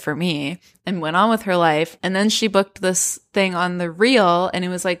the fit for me, and went on with her life. And then she booked this thing on The Real, and it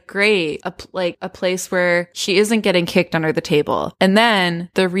was like great, a place where she isn't getting kicked under the table. And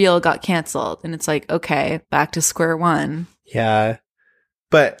then The Real got canceled, and it's like, okay, back to square one. Yeah,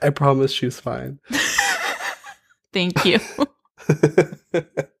 but I promise she's fine. Thank you.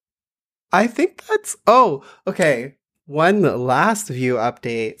 I think that's okay. One last View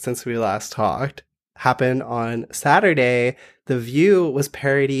update since we last talked happened on Saturday. The View was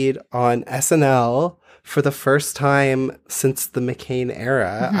parodied on SNL for the first time since the McCain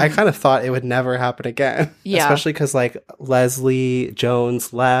era. Mm-hmm. I kind of thought it would never happen again. Yeah. Especially because like Leslie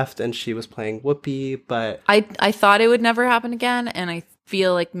Jones left and she was playing Whoopi, but I thought it would never happen again, and I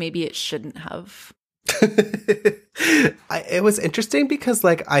feel like maybe it shouldn't have. It was interesting because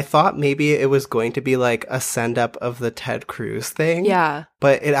like I thought maybe it was going to be like a send up of the Ted Cruz thing. Yeah.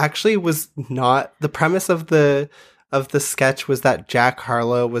 But it actually was not. The premise of the sketch was that Jack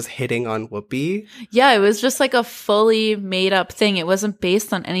Harlow was hitting on Whoopi. Yeah, it was just like a fully made up thing. It wasn't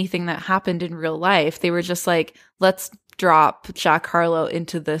based on anything that happened in real life. They were just like, let's drop Jack Harlow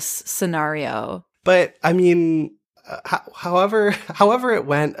into this scenario. But I mean, however it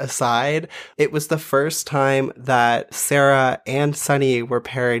went aside, it was the first time that Sarah and Sunny were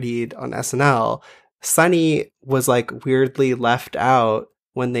parodied on SNL. Sunny was like weirdly left out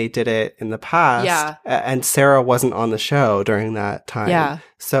when they did it in the past. Yeah. And Sarah wasn't on the show during that time. Yeah.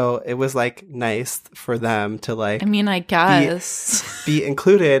 So it was like nice for them to like, I mean, I guess be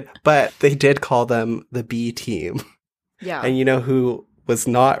included, but they did call them the B team. Yeah. And you know who was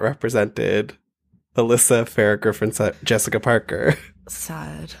not represented? Alyssa Farrah-Griffin, Jessica Parker.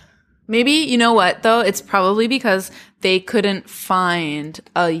 Sad. Maybe, you know what, though? It's probably because they couldn't find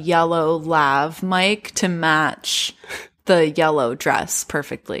a yellow lav mic to match the yellow dress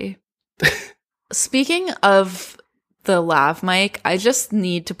perfectly. Speaking of the lav mic, I just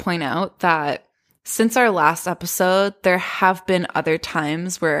need to point out that since our last episode, there have been other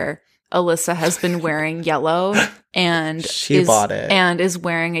times where Alyssa has been wearing yellow and bought it and is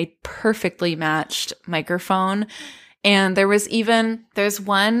wearing a perfectly matched microphone. And there's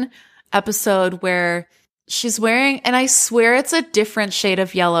one episode where she's wearing, and I swear it's a different shade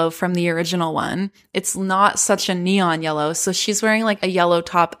of yellow from the original one. It's not such a neon yellow. So she's wearing like a yellow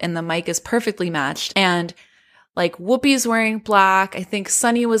top and the mic is perfectly matched. And like Whoopi's wearing black. I think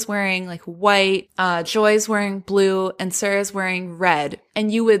Sunny was wearing like white. Joy's wearing blue and Sarah's wearing red.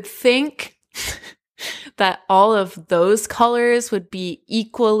 And you would think that all of those colors would be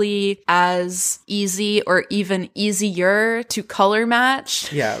equally as easy or even easier to color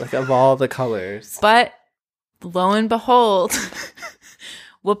match. Yeah, like of all the colors. But lo and behold,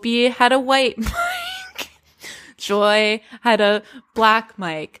 Whoopi had a white mic. Joy had a black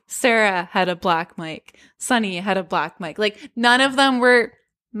mic. Sarah had a black mic. Sunny had a black mic. Like none of them were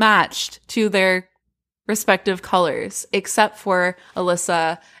matched to their respective colors, except for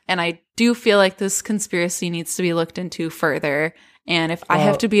Alyssa. And I do feel like this conspiracy needs to be looked into further. And if I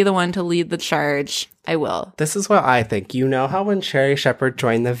have to be the one to lead the charge, I will. This is what I think. You know how when Sherry Shepherd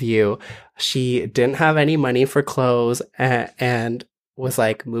joined The View, she didn't have any money for clothes and was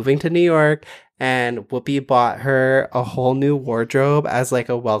like moving to New York, and Whoopi bought her a whole new wardrobe as like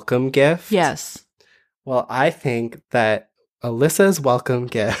a welcome gift? Yes. Well, I think that Alyssa's welcome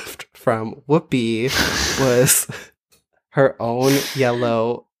gift from Whoopi was her own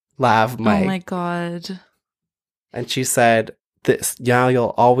yellow lav mic. Oh my God. And she said, "This now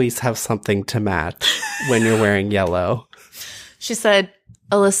you'll always have something to match when you're wearing yellow." She said,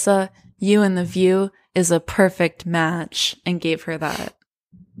 "Alyssa, you and The View is a perfect match," and gave her that.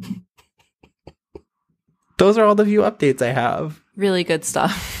 Those are all the View updates I have. Really good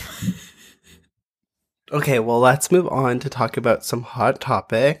stuff. Okay, well, let's move on to talk about some hot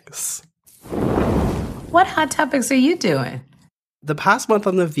topics. What hot topics are you doing? The past month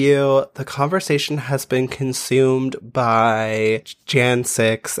on The View, the conversation has been consumed by Jan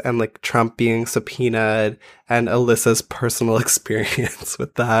 6 and like Trump being subpoenaed and Alyssa's personal experience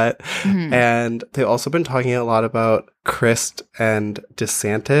with that. Mm-hmm. And they've also been talking a lot about Christ and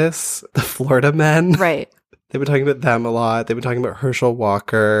DeSantis, the Florida men. Right. They've been talking about them a lot. They've been talking about Herschel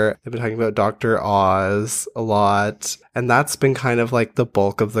Walker. They've been talking about Dr. Oz a lot. And that's been kind of like the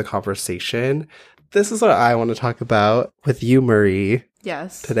bulk of the conversation. This is what I want to talk about with you, Marie.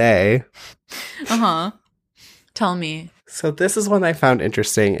 Yes. Today. Uh-huh. Tell me. So this is one I found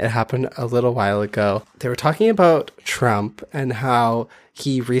interesting. It happened a little while ago. They were talking about Trump and how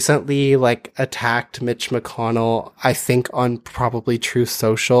he recently like attacked Mitch McConnell, I think on probably Truth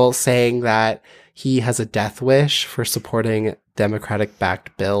Social, saying that he has a death wish for supporting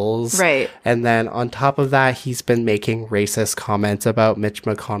Democratic-backed bills. Right. And then on top of that, he's been making racist comments about Mitch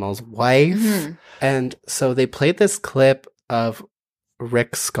McConnell's wife. Mm-hmm. And so they played this clip of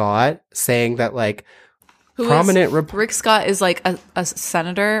Rick Scott saying that, like, Rick Scott is like a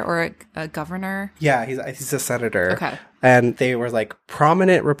senator or a governor? Yeah, he's a senator. Okay. And they were like,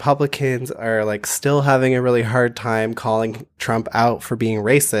 prominent Republicans are like still having a really hard time calling Trump out for being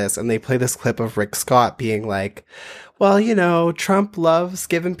racist. And they play this clip of Rick Scott being like, well, you know, Trump loves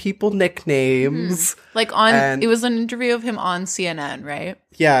giving people nicknames. Like it was an interview of him on CNN, right?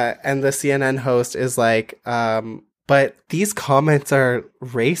 Yeah. And the CNN host is like, but these comments are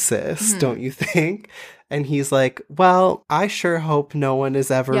racist, don't you think? And he's like, well, I sure hope no one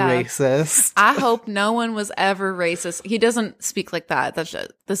is ever racist. I hope no one was ever racist. He doesn't speak like that.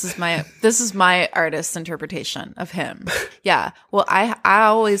 This is my artist's interpretation of him. Yeah. Well, I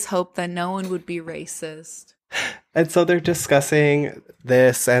always hope that no one would be racist. And so they're discussing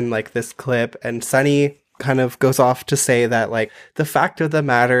this and like this clip, and Sunny kind of goes off to say that like the fact of the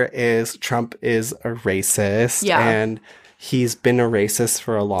matter is Trump is a racist. Yeah. And he's been a racist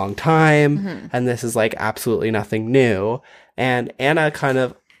for a long time, and this is like absolutely nothing new. And Anna kind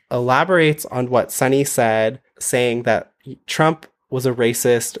of elaborates on what Sunny said, saying that Trump was a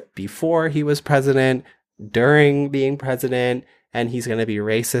racist before he was president, during being president, and he's going to be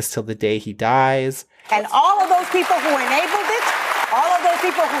racist till the day he dies. And all of those people who enabled it, all of those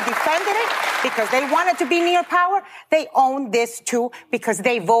people who defended it, because they wanted to be near power, they own this too, because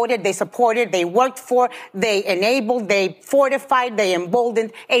they voted, they supported, they worked for, they enabled, they fortified, they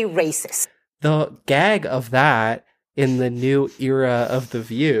emboldened a racist. The gag of that in the new era of The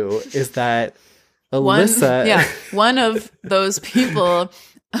View is that Alyssa... one of those people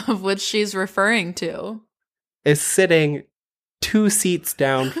of which she's referring to is sitting 2 seats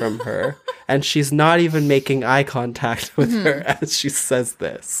down from her, and she's not even making eye contact with her as she says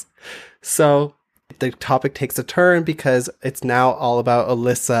this. So the topic takes a turn because it's now all about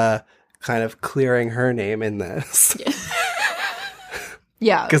Alyssa kind of clearing her name in this.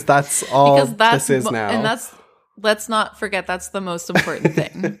 Yeah. Because that's all this is now. And let's not forget, that's the most important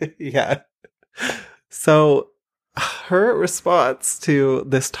thing. Yeah. So her response to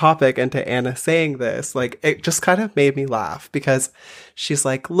this topic and to Anna saying this, like, it just kind of made me laugh because she's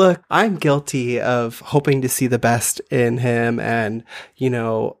like, look, I'm guilty of hoping to see the best in him. And, you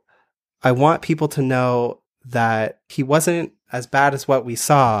know, I want people to know that he wasn't as bad as what we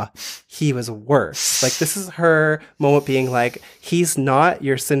saw. He was worse. Like, this is her moment being like, he's not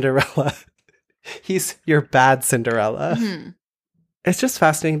your Cinderella. He's your bad Cinderella. It's just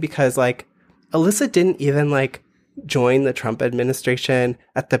fascinating because, like, Alyssa didn't even, like, join the Trump administration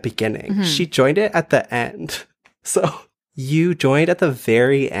at the beginning. She joined it at the end. So you joined at the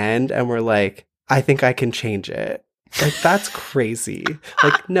very end and were like, I think I can change it. Like, that's crazy.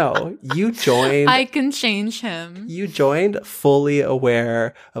 Like, no, you joined. I can change him. You joined fully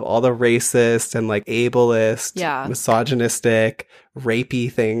aware of all the racist and like ableist, misogynistic,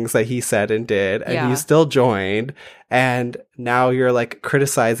 rapey things that he said and did. And you still joined. And now you're like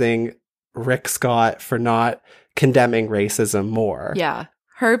criticizing Rick Scott for not condemning racism more. Yeah.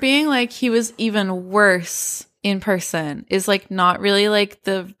 Her being like he was even worse in person is like not really like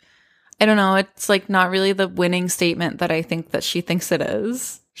I don't know, it's like not really the winning statement that I think that she thinks it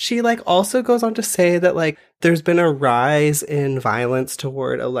is. She like also goes on to say that like there's been a rise in violence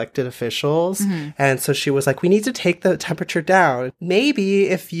toward elected officials. Mm-hmm. And so she was like, we need to take the temperature down. Maybe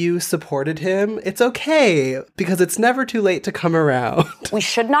if you supported him, it's okay because it's never too late to come around. We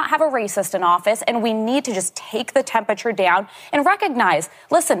should not have a racist in office, and we need to just take the temperature down and recognize,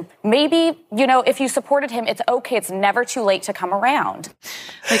 listen, maybe, if you supported him, it's okay. It's never too late to come around.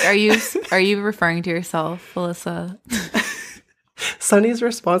 Like, are you referring to yourself, Alyssa? Sunny's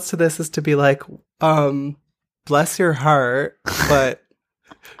response to this is to be like, bless your heart, but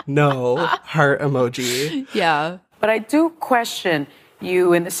no heart emoji. Yeah. But I do question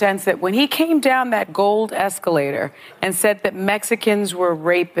you in the sense that when he came down that gold escalator and said that Mexicans were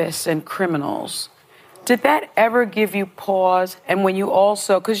rapists and criminals, did that ever give you pause? And when you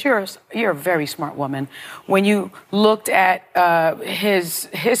also, because you're a very smart woman, when you looked at his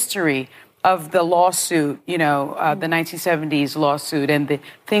history of the lawsuit, the 1970s lawsuit and the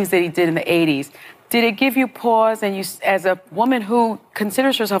things that he did in the 80s, did it give you pause? And you, as a woman who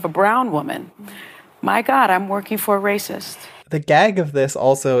considers herself a brown woman, my God, I'm working for a racist. The gag of this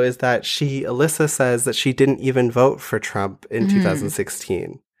also is that Alyssa says that she didn't even vote for Trump in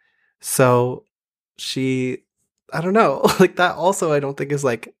 2016. So I don't know, like that also I don't think is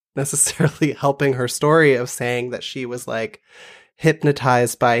like necessarily helping her story of saying that she was like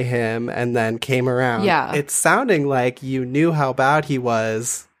hypnotized by him and then came around. Yeah. It's sounding like you knew how bad he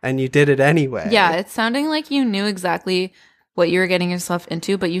was and you did it anyway. Yeah, it's sounding like you knew exactly what you were getting yourself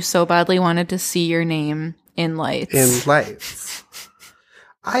into, but you so badly wanted to see your name in lights.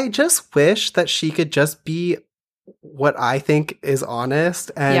 I just wish that she could just be what I think is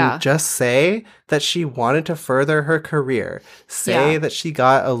honest and just say that she wanted to further her career. Say that she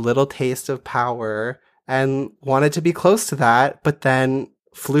got a little taste of power and wanted to be close to that, but then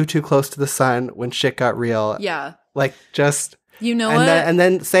flew too close to the sun when shit got real. Yeah. Like, just... and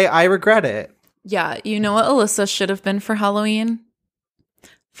then say, I regret it. Yeah. You know what Alyssa should have been for Halloween?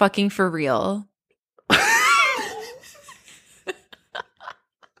 Fucking for real.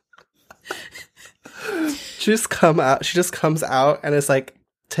 She just comes out and is like,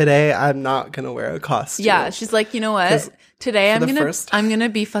 today I'm not going to wear a costume. Yeah. She's like, you know what? Today I'm gonna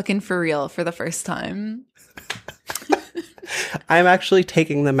be fucking for real for the first time. I'm actually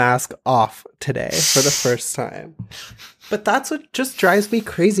taking the mask off today for the first time. But that's what just drives me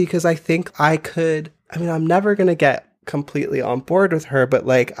crazy because I think I'm never going to get completely on board with her, but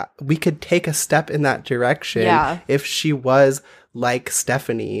like we could take a step in that direction if she was like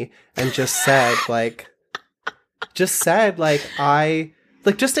Stephanie and just said just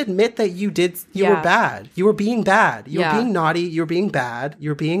admit that you were bad. You were being bad. You were being naughty. You were being bad.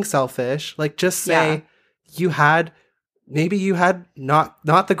 You were being selfish. Like, just say you had not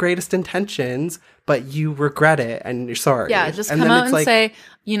the greatest intentions, but you regret it and you're sorry. Yeah, just come out and say,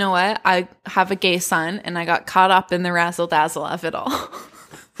 you know what? I have a gay son and I got caught up in the razzle dazzle of it all.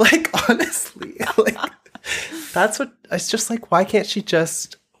 Like, honestly, like that's what it's just like. Why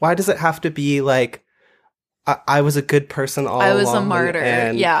does it have to be like, I was a good person all along. I was a martyr.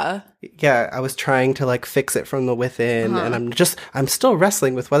 And I was trying to like fix it from the within, and I'm still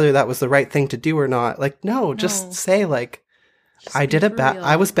wrestling with whether that was the right thing to do or not. Like, no, just say like, I did it bad.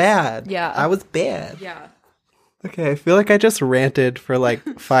 I was bad. Yeah, I was bad. Yeah. Okay, I feel like I just ranted for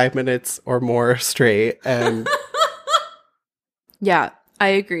like 5 minutes or more straight, and yeah, I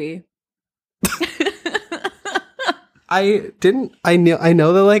agree. I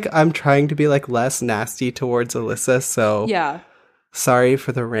know that like I'm trying to be like less nasty towards Alyssa, so sorry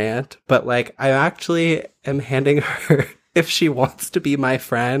for the rant, but like I actually am handing her, if she wants to be my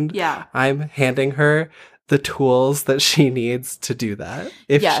friend, I'm handing her the tools that she needs to do that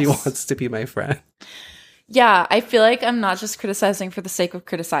if she wants to be my friend. Yeah, I feel like I'm not just criticizing for the sake of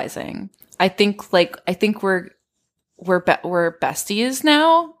criticizing. I think we're besties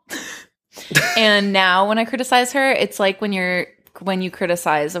now. And now when I criticize her, it's like when you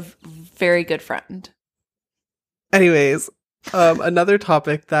criticize a very good friend. Anyways, another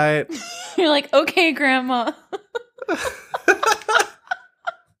topic that you're like, okay, grandma.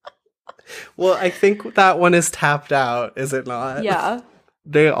 Well, I think that one is tapped out, is it not? Yeah.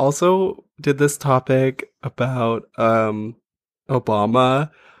 They also did this topic about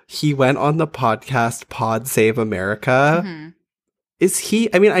Obama. He went on the podcast Pod Save America. Mm-hmm. Is he,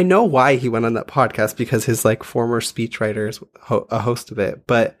 I mean, I know why he went on that podcast because his like former speechwriter is a host of it,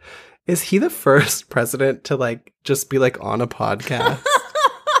 but is he the first president to like just be like on a podcast?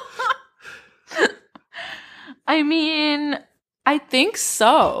 I mean, I think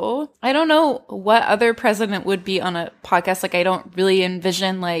so. I don't know what other president would be on a podcast. Like, I don't really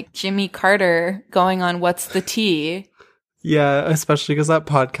envision like Jimmy Carter going on What's the Tea? Yeah, especially because that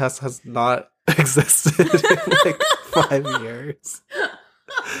podcast has not existed in like 5 years.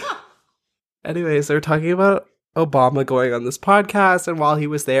 Anyways, they're talking about Obama going on this podcast, and while he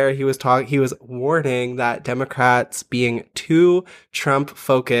was there, he was warning that Democrats being too Trump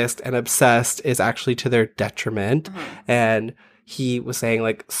focused and obsessed is actually to their detriment. And he was saying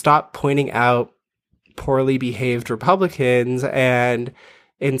like, stop pointing out poorly behaved Republicans and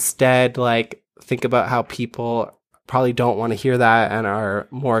instead like think about how people probably don't want to hear that and are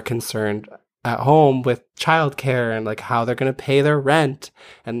more concerned at home with childcare and like how they're going to pay their rent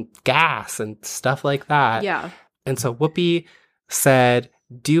and gas and stuff like that. Yeah. And so Whoopi said,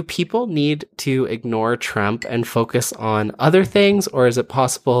 do people need to ignore Trump and focus on other things, or is it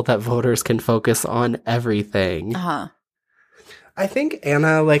possible that voters can focus on everything? I think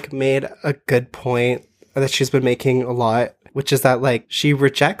Anna like made a good point that she's been making a lot, which is that like she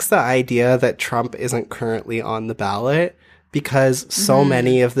rejects the idea that Trump isn't currently on the ballot because so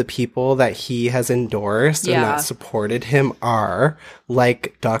many of the people that he has endorsed and that supported him are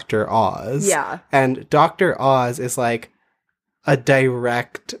like Dr. Oz. Yeah. And Dr. Oz is like a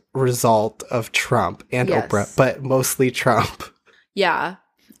direct result of Trump and Oprah, but mostly Trump. Yeah.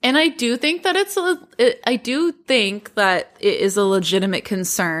 And I do think that I do think that it is a legitimate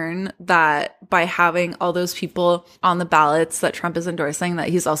concern that by having all those people on the ballots that Trump is endorsing, that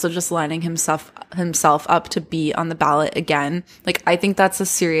he's also just lining himself up to be on the ballot again. Like, I think that's a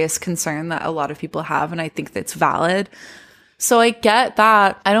serious concern that a lot of people have, and I think that's valid. So I get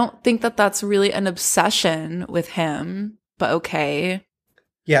that. I don't think that that's really an obsession with him, but okay.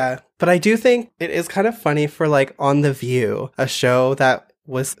 Yeah, but I do think it is kind of funny for like On The View, a show that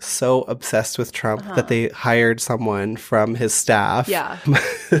was so obsessed with Trump that they hired someone from his staff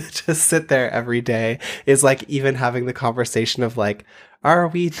to sit there every day, is like even having the conversation of like, are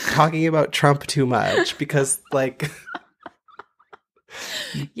we talking about Trump too much? Because like,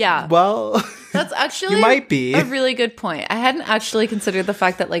 well, that's actually you might be a really good point. I hadn't actually considered the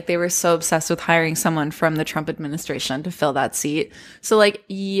fact that like they were so obsessed with hiring someone from the Trump administration to fill that seat. So like,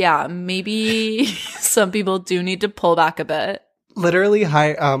 yeah, maybe some people do need to pull back a bit. Literally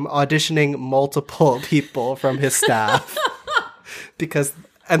auditioning multiple people from his staff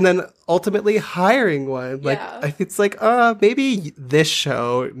and then ultimately hiring one. Like, it's like, maybe this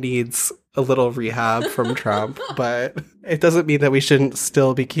show needs a little rehab from Trump, but it doesn't mean that we shouldn't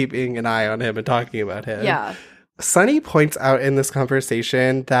still be keeping an eye on him and talking about him. Yeah. Sunny points out in this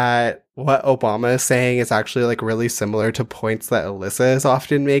conversation that what Obama is saying is actually like really similar to points that Alyssa is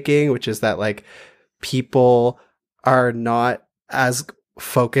often making, which is that like people are not as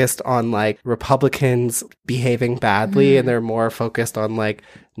focused on like Republicans behaving badly and they're more focused on like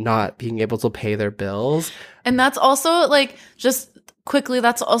not being able to pay their bills. And that's also like, just quickly,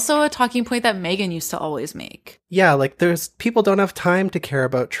 that's also a talking point that Megyn used to always make. Yeah, like there's people don't have time to care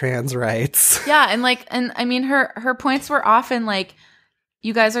about trans rights. Yeah, and like, and I mean her points were often like,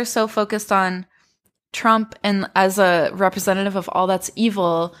 you guys are so focused on Trump and as a representative of all that's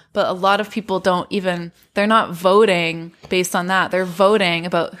evil, but a lot of people they're not voting based on that. They're voting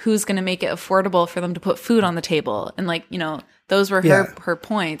about who's going to make it affordable for them to put food on the table. And like, you know, those were her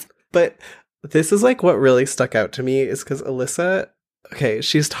points. But this is like what really stuck out to me is because Alyssa, okay,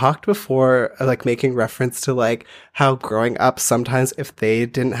 she's talked before, like making reference to like how growing up, sometimes if they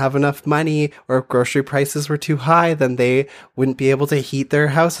didn't have enough money or if grocery prices were too high, then they wouldn't be able to heat their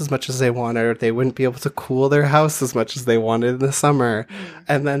house as much as they wanted, or they wouldn't be able to cool their house as much as they wanted in the summer.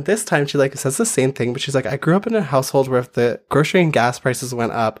 And then this time she like says the same thing, but she's like, I grew up in a household where if the grocery and gas prices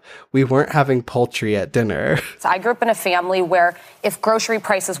went up, we weren't having poultry at dinner. So I grew up in a family where if grocery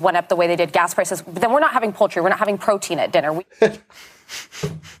prices went up the way they did gas prices, then we're not having poultry, we're not having protein at dinner.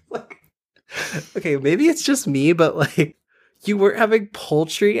 Like, okay, maybe it's just me, but like, you weren't having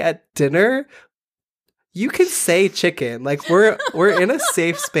poultry at dinner. You can say chicken. Like, we're in a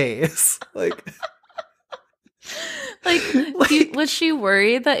safe space. Like, was she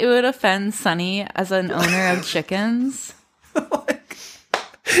worried that it would offend Sunny as an owner of chickens?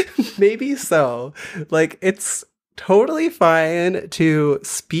 Maybe so. Like, it's totally fine to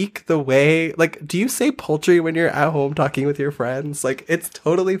speak the way, like, do you say poultry when you're at home talking with your friends? Like, it's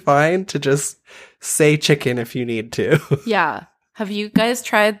totally fine to just say chicken if you need to. Yeah. Have you guys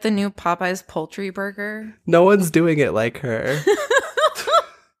tried the new Popeyes poultry burger? No one's doing it like her.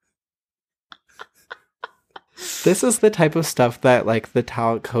 This is the type of stuff that, like, the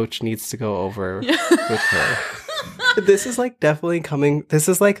talent coach needs to go over with her. This is, like, definitely coming. This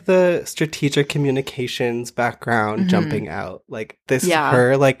is, like, the strategic communications background jumping out. Like, this is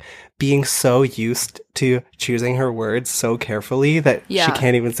her, like, being so used to choosing her words so carefully that she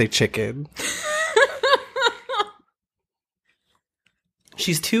can't even say chicken.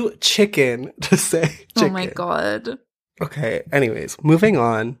 She's too chicken to say chicken. Oh my God. Okay, anyways, moving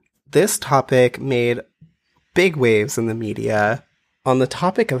on. This topic made big waves in the media. On the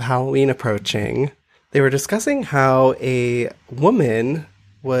topic of Halloween approaching, they were discussing how a woman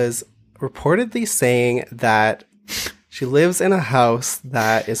was reportedly saying that she lives in a house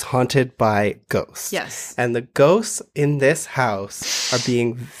that is haunted by ghosts. Yes. And the ghosts in this house are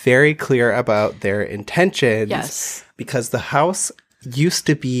being very clear about their intentions. Yes. Because the house used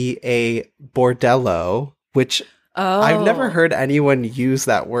to be a bordello, which I've never heard anyone use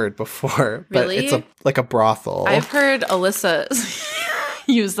that word before, but Really? it's like a brothel. I've heard Alyssa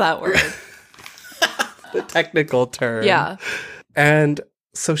use that word. The technical term. Yeah. And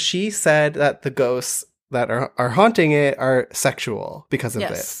so she said that the ghosts that are haunting it are sexual because of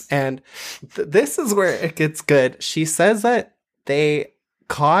this. And this is where it gets good. She says that they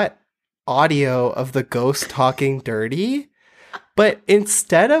caught audio of the ghost talking dirty, but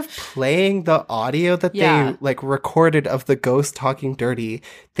instead of playing the audio that they like recorded of the ghost talking dirty,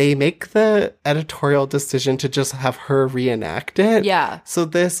 they make the editorial decision to just have her reenact it. Yeah. So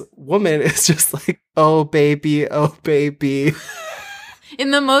this woman is just like, oh baby, oh baby.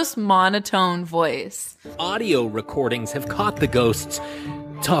 In the most monotone voice. Audio recordings have caught the ghosts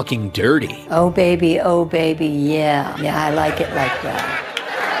talking dirty. Oh baby, yeah. Yeah, I like it like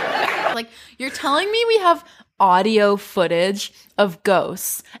that. Like, you're telling me we have audio footage of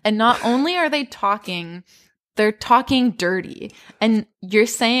ghosts, and not only are they talking, they're talking dirty, and you're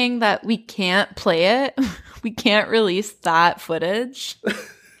saying that we can't play it? We can't release that footage?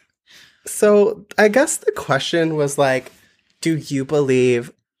 So I guess the question was like, do you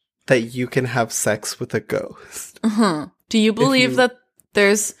believe that you can have sex with a ghost? Do you believe that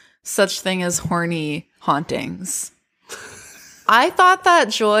there's such thing as horny hauntings? I thought that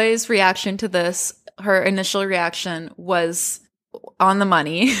Joy's reaction to this, her initial reaction, was on the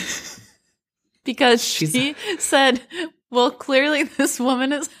money. Because she said, well, clearly this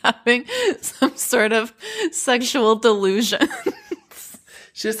woman is having some sort of sexual delusion.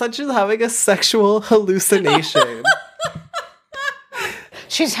 She said she's having a sexual hallucination.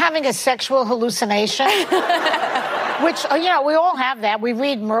 She's having a sexual hallucination, which, you know, we all have that. We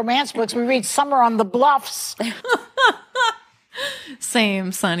read romance books. We read Summer on the Bluffs.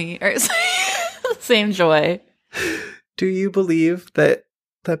 Same, Sunny, or same Joy. Do you believe that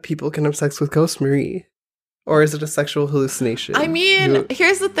people can have sex with ghosts, Marie? Or is it a sexual hallucination? I mean,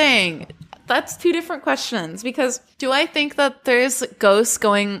 here's the thing. That's two different questions, because do I think that there's ghosts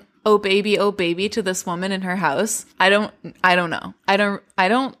going, oh baby, to this woman in her house? I don't know. I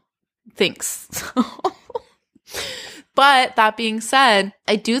don't think so. But that being said,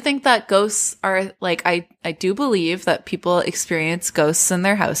 I do think that ghosts are like, I do believe that people experience ghosts in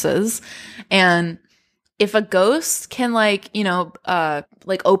their houses. And if a ghost can like, you know,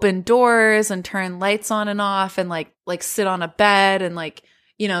 like open doors and turn lights on and off and like sit on a bed and like,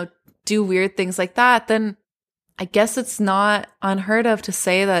 you know, do weird things like that, then I guess it's not unheard of to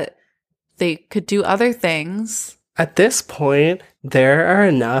say that they could do other things. At this point, there are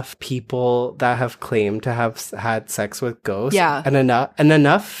enough people that have claimed to have had sex with ghosts. Yeah. And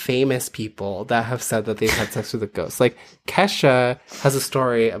enough famous people that have said that they've had sex with a ghost. Like, Kesha has a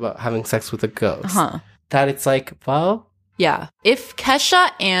story about having sex with a ghost. That it's like, well... Yeah. If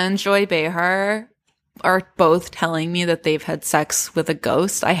Kesha and Joy Behar are both telling me that they've had sex with a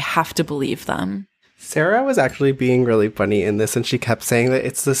ghost, I have to believe them. Sarah was actually being really funny in this, and she kept saying that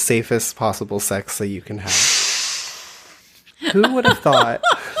it's the safest possible sex that you can have. Who would have thought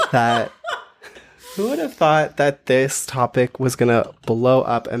that this topic was going to blow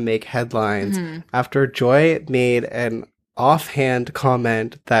up and make headlines after Joy made an offhand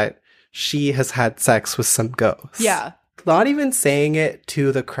comment that she has had sex with some ghosts? Yeah. Not even saying it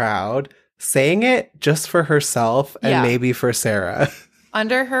to the crowd, saying it just for herself and maybe for Sarah.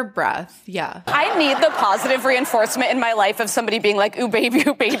 Under her breath, yeah. I need the positive reinforcement in my life of somebody being like, ooh,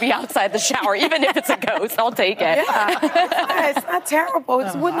 baby, outside the shower. Even if it's a ghost, I'll take it. Yeah, it's not terrible.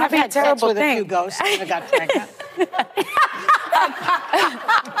 It wouldn't I've be a had sex terrible with thing. a few ghosts. I never got pregnant.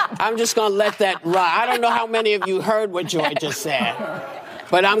 I'm just going to let that ride. I don't know how many of you heard what Joy just said,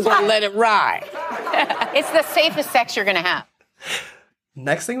 but I'm going to let it ride. It's the safest sex you're going to have.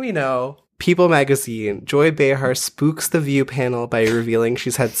 Next thing we know, People magazine, Joy Behar spooks the View panel by revealing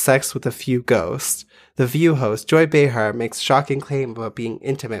she's had sex with a few ghosts. The View host, Joy Behar, makes shocking claim about being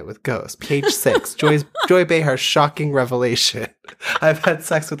intimate with ghosts. Page 6, Joy Behar's shocking revelation. I've had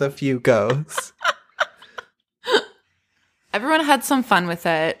sex with a few ghosts. Everyone had some fun with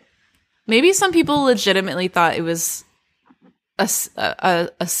it. Maybe some people legitimately thought it was a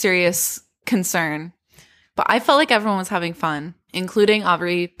serious concern. But I felt like everyone was having fun, including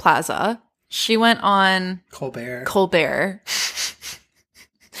Aubrey Plaza. She went on Colbert.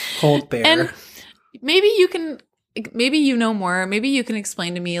 And maybe you know more. Maybe you can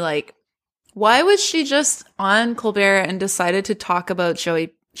explain to me, like, why was she just on Colbert and decided to talk about Joy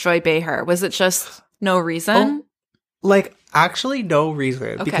Behar? Was it just no reason? Like, actually no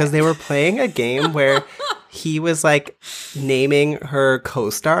reason. Because they were playing a game where he was, like, naming her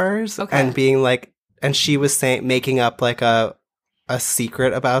co-stars and being like, and she was making up, like, a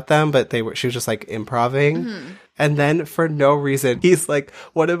secret about them, but she was just, like, improving. Mm-hmm. And then for no reason, he's like,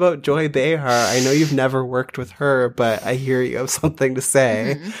 what about Joy Behar? I know you've never worked with her, but I hear you have something to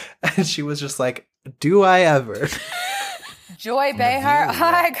say. Mm-hmm. And she was just like, do I ever? Joy Behar?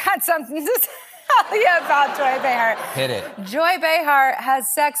 I got something to tell you about Joy Behar. Hit it. Joy Behar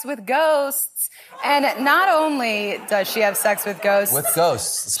has sex with ghosts. And not only does she have sex with ghosts. With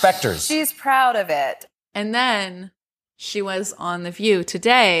ghosts, specters. She's proud of it. And then she was on The View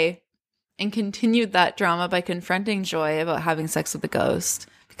today and continued that drama by confronting Joy about having sex with a ghost,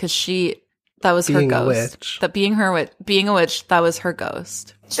 because that was her ghost. Being a witch, that was her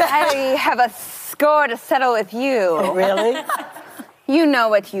ghost. I have a score to settle with you. Oh, really? You know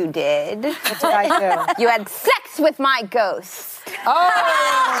what you did. What did I do? You had sex with my ghost.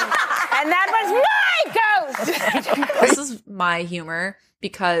 Oh! And that was my ghost! This is my humor,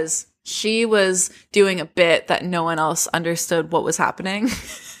 because she was doing a bit that no one else understood what was happening.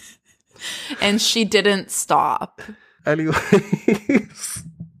 And she didn't stop. Anyways,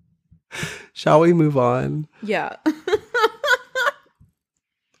 shall we move on? Yeah.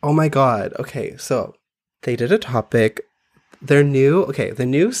 Oh my God. Okay, so they did a topic. The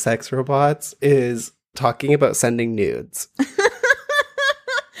new sex robots is talking about sending nudes.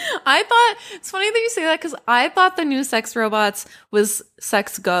 It's funny that you say that, because I thought the new sex robots was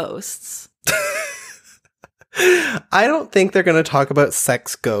sex ghosts. I don't think they're going to talk about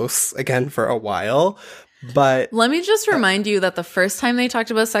sex ghosts again for a while, but... Let me just remind you that the first time they talked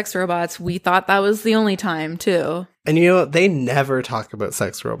about sex robots, we thought that was the only time, too. And they never talk about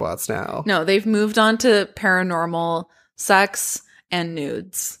sex robots now. No, they've moved on to paranormal sex and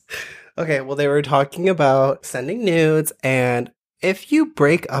nudes. Okay, well, they were talking about sending nudes, and if you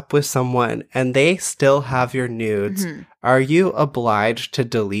break up with someone and they still have your nudes, are you obliged to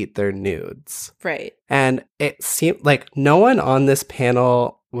delete their nudes? Right. And it seemed like no one on this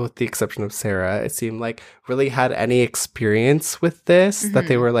panel, with the exception of Sarah, it seemed like really had any experience with this that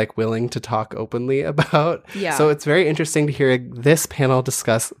they were like willing to talk openly about. Yeah. So it's very interesting to hear this panel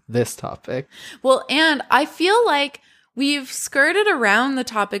discuss this topic. Well, and I feel like we've skirted around the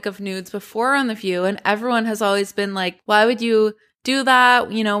topic of nudes before on The View, and everyone has always been like, why would you do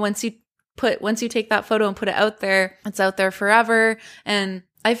that? You know, once you take that photo and put it out there, it's out there forever. And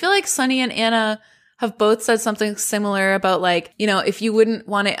I feel like Sunny and Anna have both said something similar about, like, you know, if you wouldn't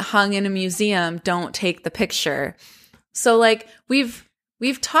want it hung in a museum, don't take the picture. So like we've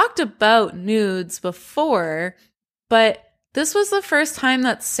talked about nudes before, but this was the first time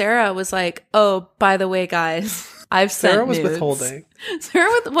that Sarah was like, oh, by the way, guys, I've sent Sarah was nudes. withholding. Sarah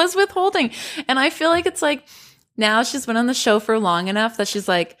was withholding. And I feel like it's like, now she's been on the show for long enough that she's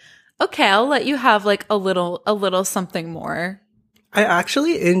like, okay, I'll let you have like a little something more. I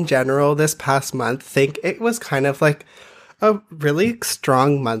actually, in general, this past month, think it was kind of like a really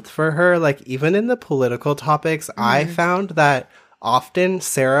strong month for her. Like, even in the political topics, I found that often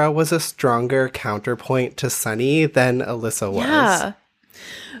Sarah was a stronger counterpoint to Sunny than Alyssa was. Yeah.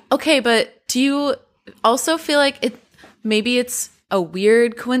 Okay, but do you also feel like maybe it's a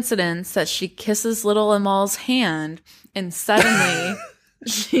weird coincidence that she kisses little Amal's hand and suddenly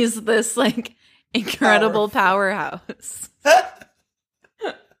she's this like incredible powerhouse?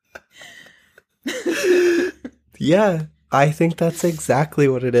 Yeah, I think that's exactly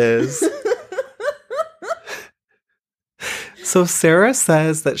what it is. So Sarah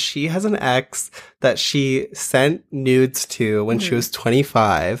says that she has an ex that she sent nudes to when she was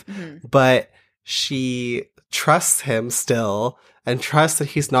 25, but she trusts him still and trust that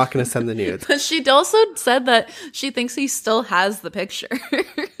he's not going to send the nudes. But she also said that she thinks he still has the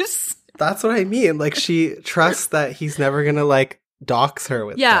pictures. That's what I mean. Like, she trusts that he's never going to, like, dox her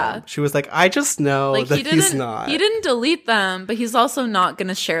with them. She was like, I just know Like, that he's not. He didn't delete them, but he's also not going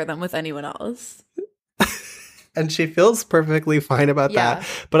to share them with anyone else. And she feels perfectly fine about that.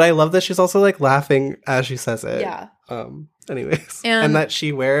 But I love that she's also, like, laughing as she says it. Yeah. Anyways. And that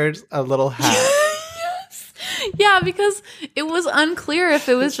she wears a little hat. Yes. Yeah, because it was unclear if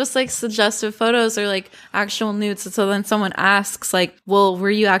it was just, like, suggestive photos or, like, actual nudes. And so then someone asks, like, well,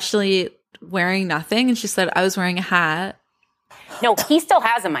 were you actually wearing nothing? And she said, I was wearing a hat. No, he still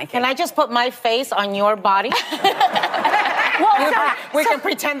has them, I think. Can I just put my face on your body? Well, we can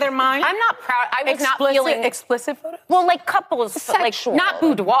pretend they're mine. I'm not proud. I was not feeling explicit photos. Well, like couples, Sexual. like not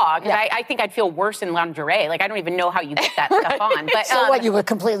boudoir. Because I think I'd feel worse in lingerie. Like I don't even know how you get that stuff on. But So what, you were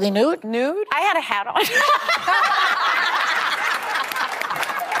completely nude? Nude? I had a hat on.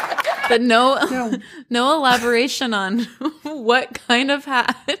 But no elaboration on what kind of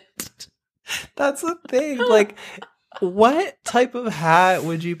hat. That's the thing. Like, what type of hat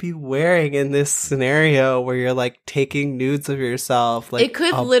would you be wearing in this scenario where you're, like, taking nudes of yourself? Like, it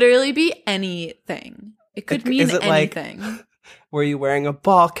could literally be anything. It could mean is it anything. Like, were you wearing a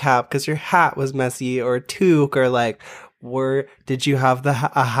ball cap because your hat was messy, or a toque, or like, did you have a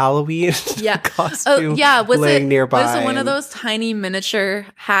Halloween costume laying nearby? Was it one of those tiny miniature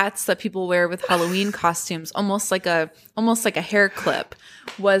hats that people wear with Halloween costumes, almost like a hair clip?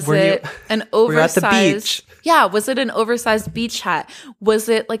 Was it an oversized? Were you at the beach? Yeah, was it an oversized beach hat? Was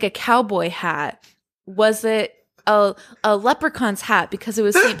it like a cowboy hat? Was it a leprechaun's hat because it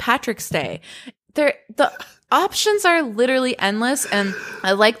was St. Patrick's Day? The options are literally endless, and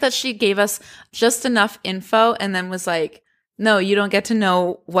I like that she gave us just enough info and then was like, no, you don't get to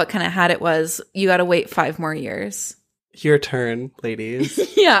know what kind of hat it was. You got to wait 5 more years. Your turn, ladies.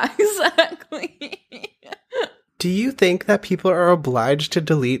 Yeah, exactly. Do you think that people are obliged to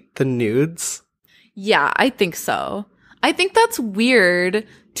delete the nudes? Yeah, I think so. I think that's weird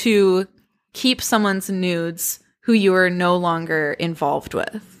to keep someone's nudes who you are no longer involved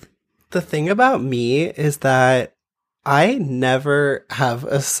with. The thing about me is that I never have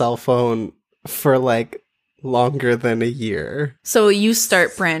a cell phone for like longer than a year. So you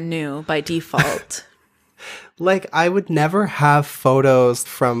start brand new by default. Like, I would never have photos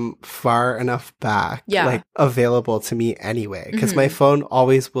from far enough back, like, available to me anyway, because my phone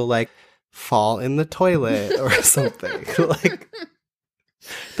always will, like, fall in the toilet or something. Like,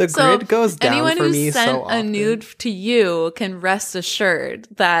 the grid goes down anyone for who me sent so often. a nude to you can rest assured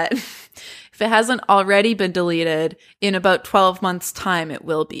that if it hasn't already been deleted, in about 12 months' time, it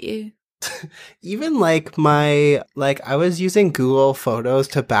will be. Even like I was using Google Photos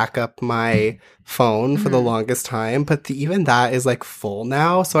to back up my phone for the longest time, but even that is like full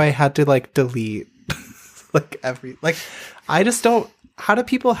now, so I had to like delete I just don't. How do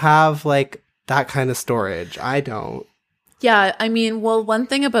people have like that kind of storage? I don't. Yeah, I mean, well, one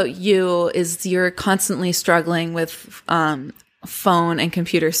thing about you is you're constantly struggling with phone and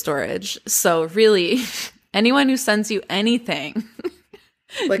computer storage. So really, anyone who sends you anything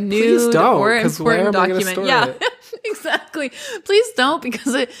like, nude please don't, or 'cause where important am I gonna document. store Yeah, exactly. Please don't,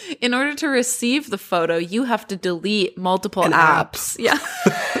 because in order to receive the photo, you have to delete multiple apps. Yeah,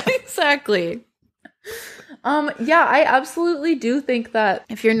 exactly. Yeah, I absolutely do think that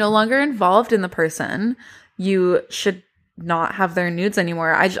if you're no longer involved in the person, you should not have their nudes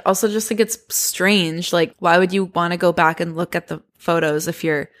anymore. I also just think it's strange. Like, why would you want to go back and look at the photos if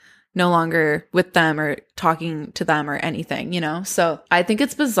you're no longer with them or talking to them or anything, you know? So I think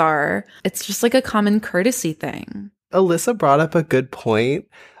it's bizarre. It's just like a common courtesy thing. Alyssa brought up a good point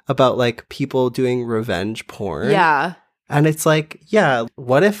about like people doing revenge porn. Yeah. And it's like, yeah,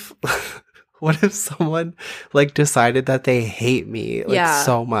 what if someone like decided that they hate me like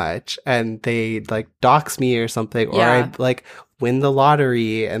so much and they like dox me or something, or I like win the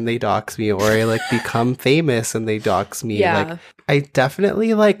lottery and they dox me, or I like become famous and they dox me. Like, I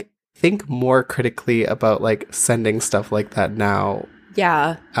definitely like think more critically about like sending stuff like that now.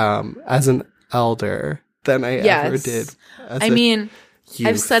 Yeah. As an elder than I ever did.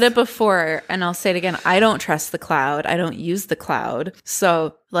 I've said it before and I'll say it again. I don't trust the cloud. I don't use the cloud.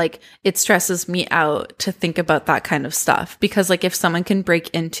 So like, it stresses me out to think about that kind of stuff, because like if someone can break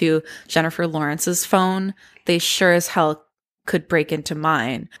into Jennifer Lawrence's phone, they sure as hell could break into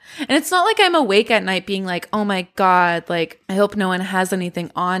mine. And it's not like I'm awake at night being like, oh my God, like I hope no one has anything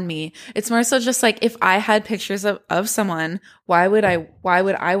on me. It's more so just like, if I had pictures of someone, why would I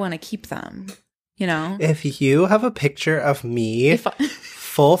want to keep them? You know? If you have a picture of me,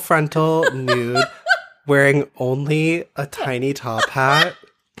 full frontal nude, wearing only a tiny top hat.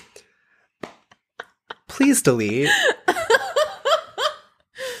 Please delete.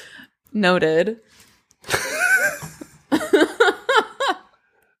 Noted.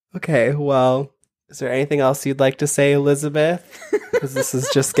 Okay, well, is there anything else you'd like to say, Elizabeth? Because this is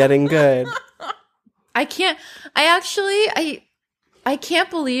just getting good. I can't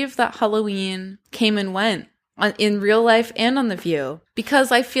believe that Halloween came and went in real life and on The View,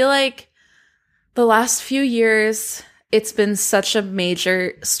 because I feel like the last few years, it's been such a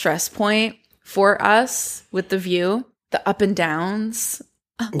major stress point for us with The View, the up and downs.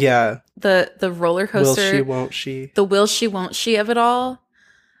 Yeah. The roller coaster. Will she, won't she? The will she, won't she of it all.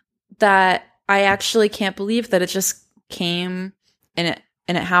 That I actually can't believe that it just came and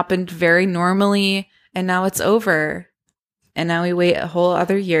it happened very normally, and now it's over. And now we wait a whole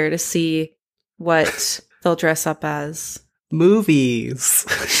other year to see what they'll dress up as. Movies.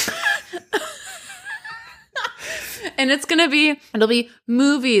 And it'll be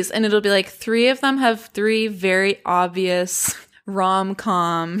movies, and it'll be like 3 of them have 3 very obvious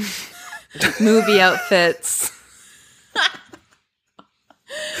rom-com movie outfits.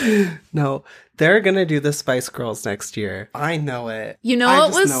 No, they're gonna do the Spice Girls next year. I know it. You know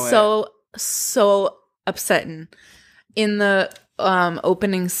what was so upsetting in the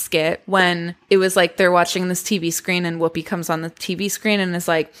opening skit, when it was like they're watching this TV screen and Whoopi comes on the TV screen and is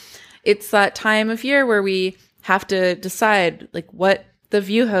like, it's that time of year where we have to decide like what the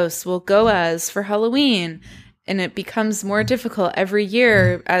View hosts will go as for Halloween, and it becomes more difficult every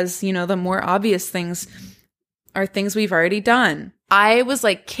year as, you know, the more obvious things are things we've already done. I was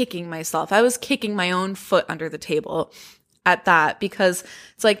like kicking myself. I was kicking my own foot under the table at that, because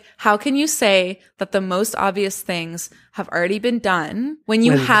it's like, how can you say that the most obvious things have already been done when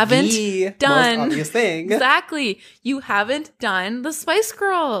you haven't done most obvious thing. Exactly. You haven't done the Spice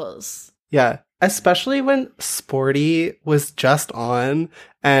Girls. Yeah, especially when Sporty was just on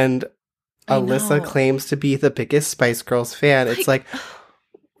and Alyssa claims to be the biggest Spice Girls fan. It's like,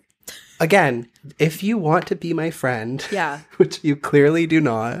 again, if you want to be my friend, yeah, which you clearly do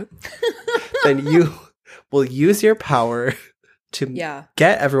not, then you will use your power to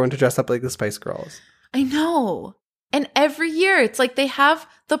get everyone to dress up like the Spice Girls. I know. And every year, it's like they have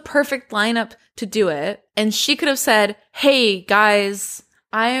the perfect lineup to do it. And she could have said, hey, guys,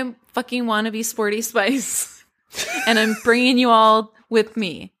 I fucking want to be Sporty Spice. And I'm bringing you all with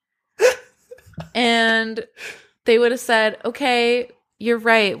me. And they would have said, okay, you're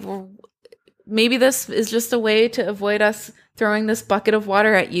right. Maybe this is just a way to avoid us throwing this bucket of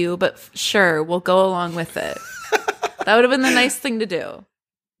water at you, but sure, we'll go along with it. That would have been the nice thing to do.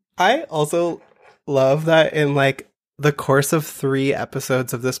 I also love that in like the course of 3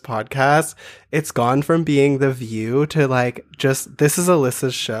 episodes of this podcast, it's gone from being The View to like just, this is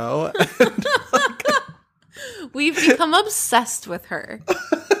Alyssa's show. We've become obsessed with her.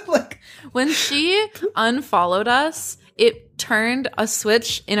 When she unfollowed us, it turned a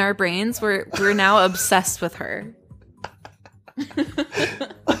switch in our brains where we're now obsessed with her.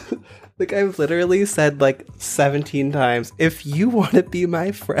 Like, I've literally said like 17 times, if you want to be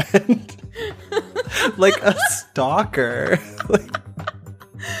my friend, like a stalker.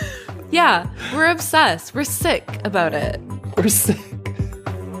 Yeah, we're obsessed. We're sick about it. We're sick.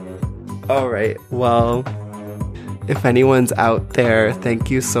 All right. Well, if anyone's out there,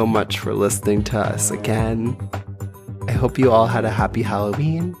 thank you so much for listening to us again. I hope you all had a happy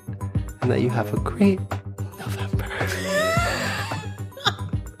Halloween and that you have a great November.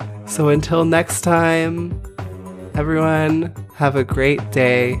 So until next time, everyone, have a great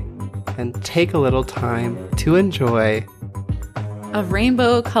day and take a little time to enjoy a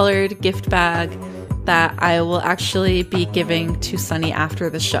rainbow-colored gift bag that I will actually be giving to Sunny after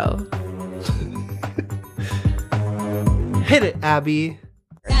the show. Hit it, Abby.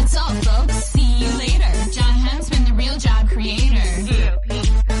 That's all, folks. See you later. John Huntsman, the real job creator.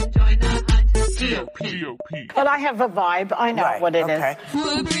 Join the hunt. But I have a vibe. I know what it is.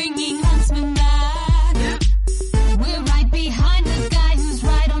 We're bringing Huntsman back. We're right behind the guy who's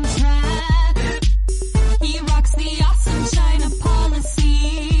right on track. He rocks the awesome China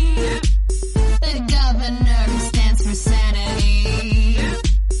policy. The governor who stands for sanity.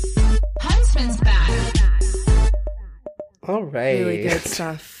 Huntsman's back. All right. Really good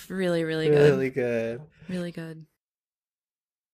stuff. Really, really good. Really good. Really good.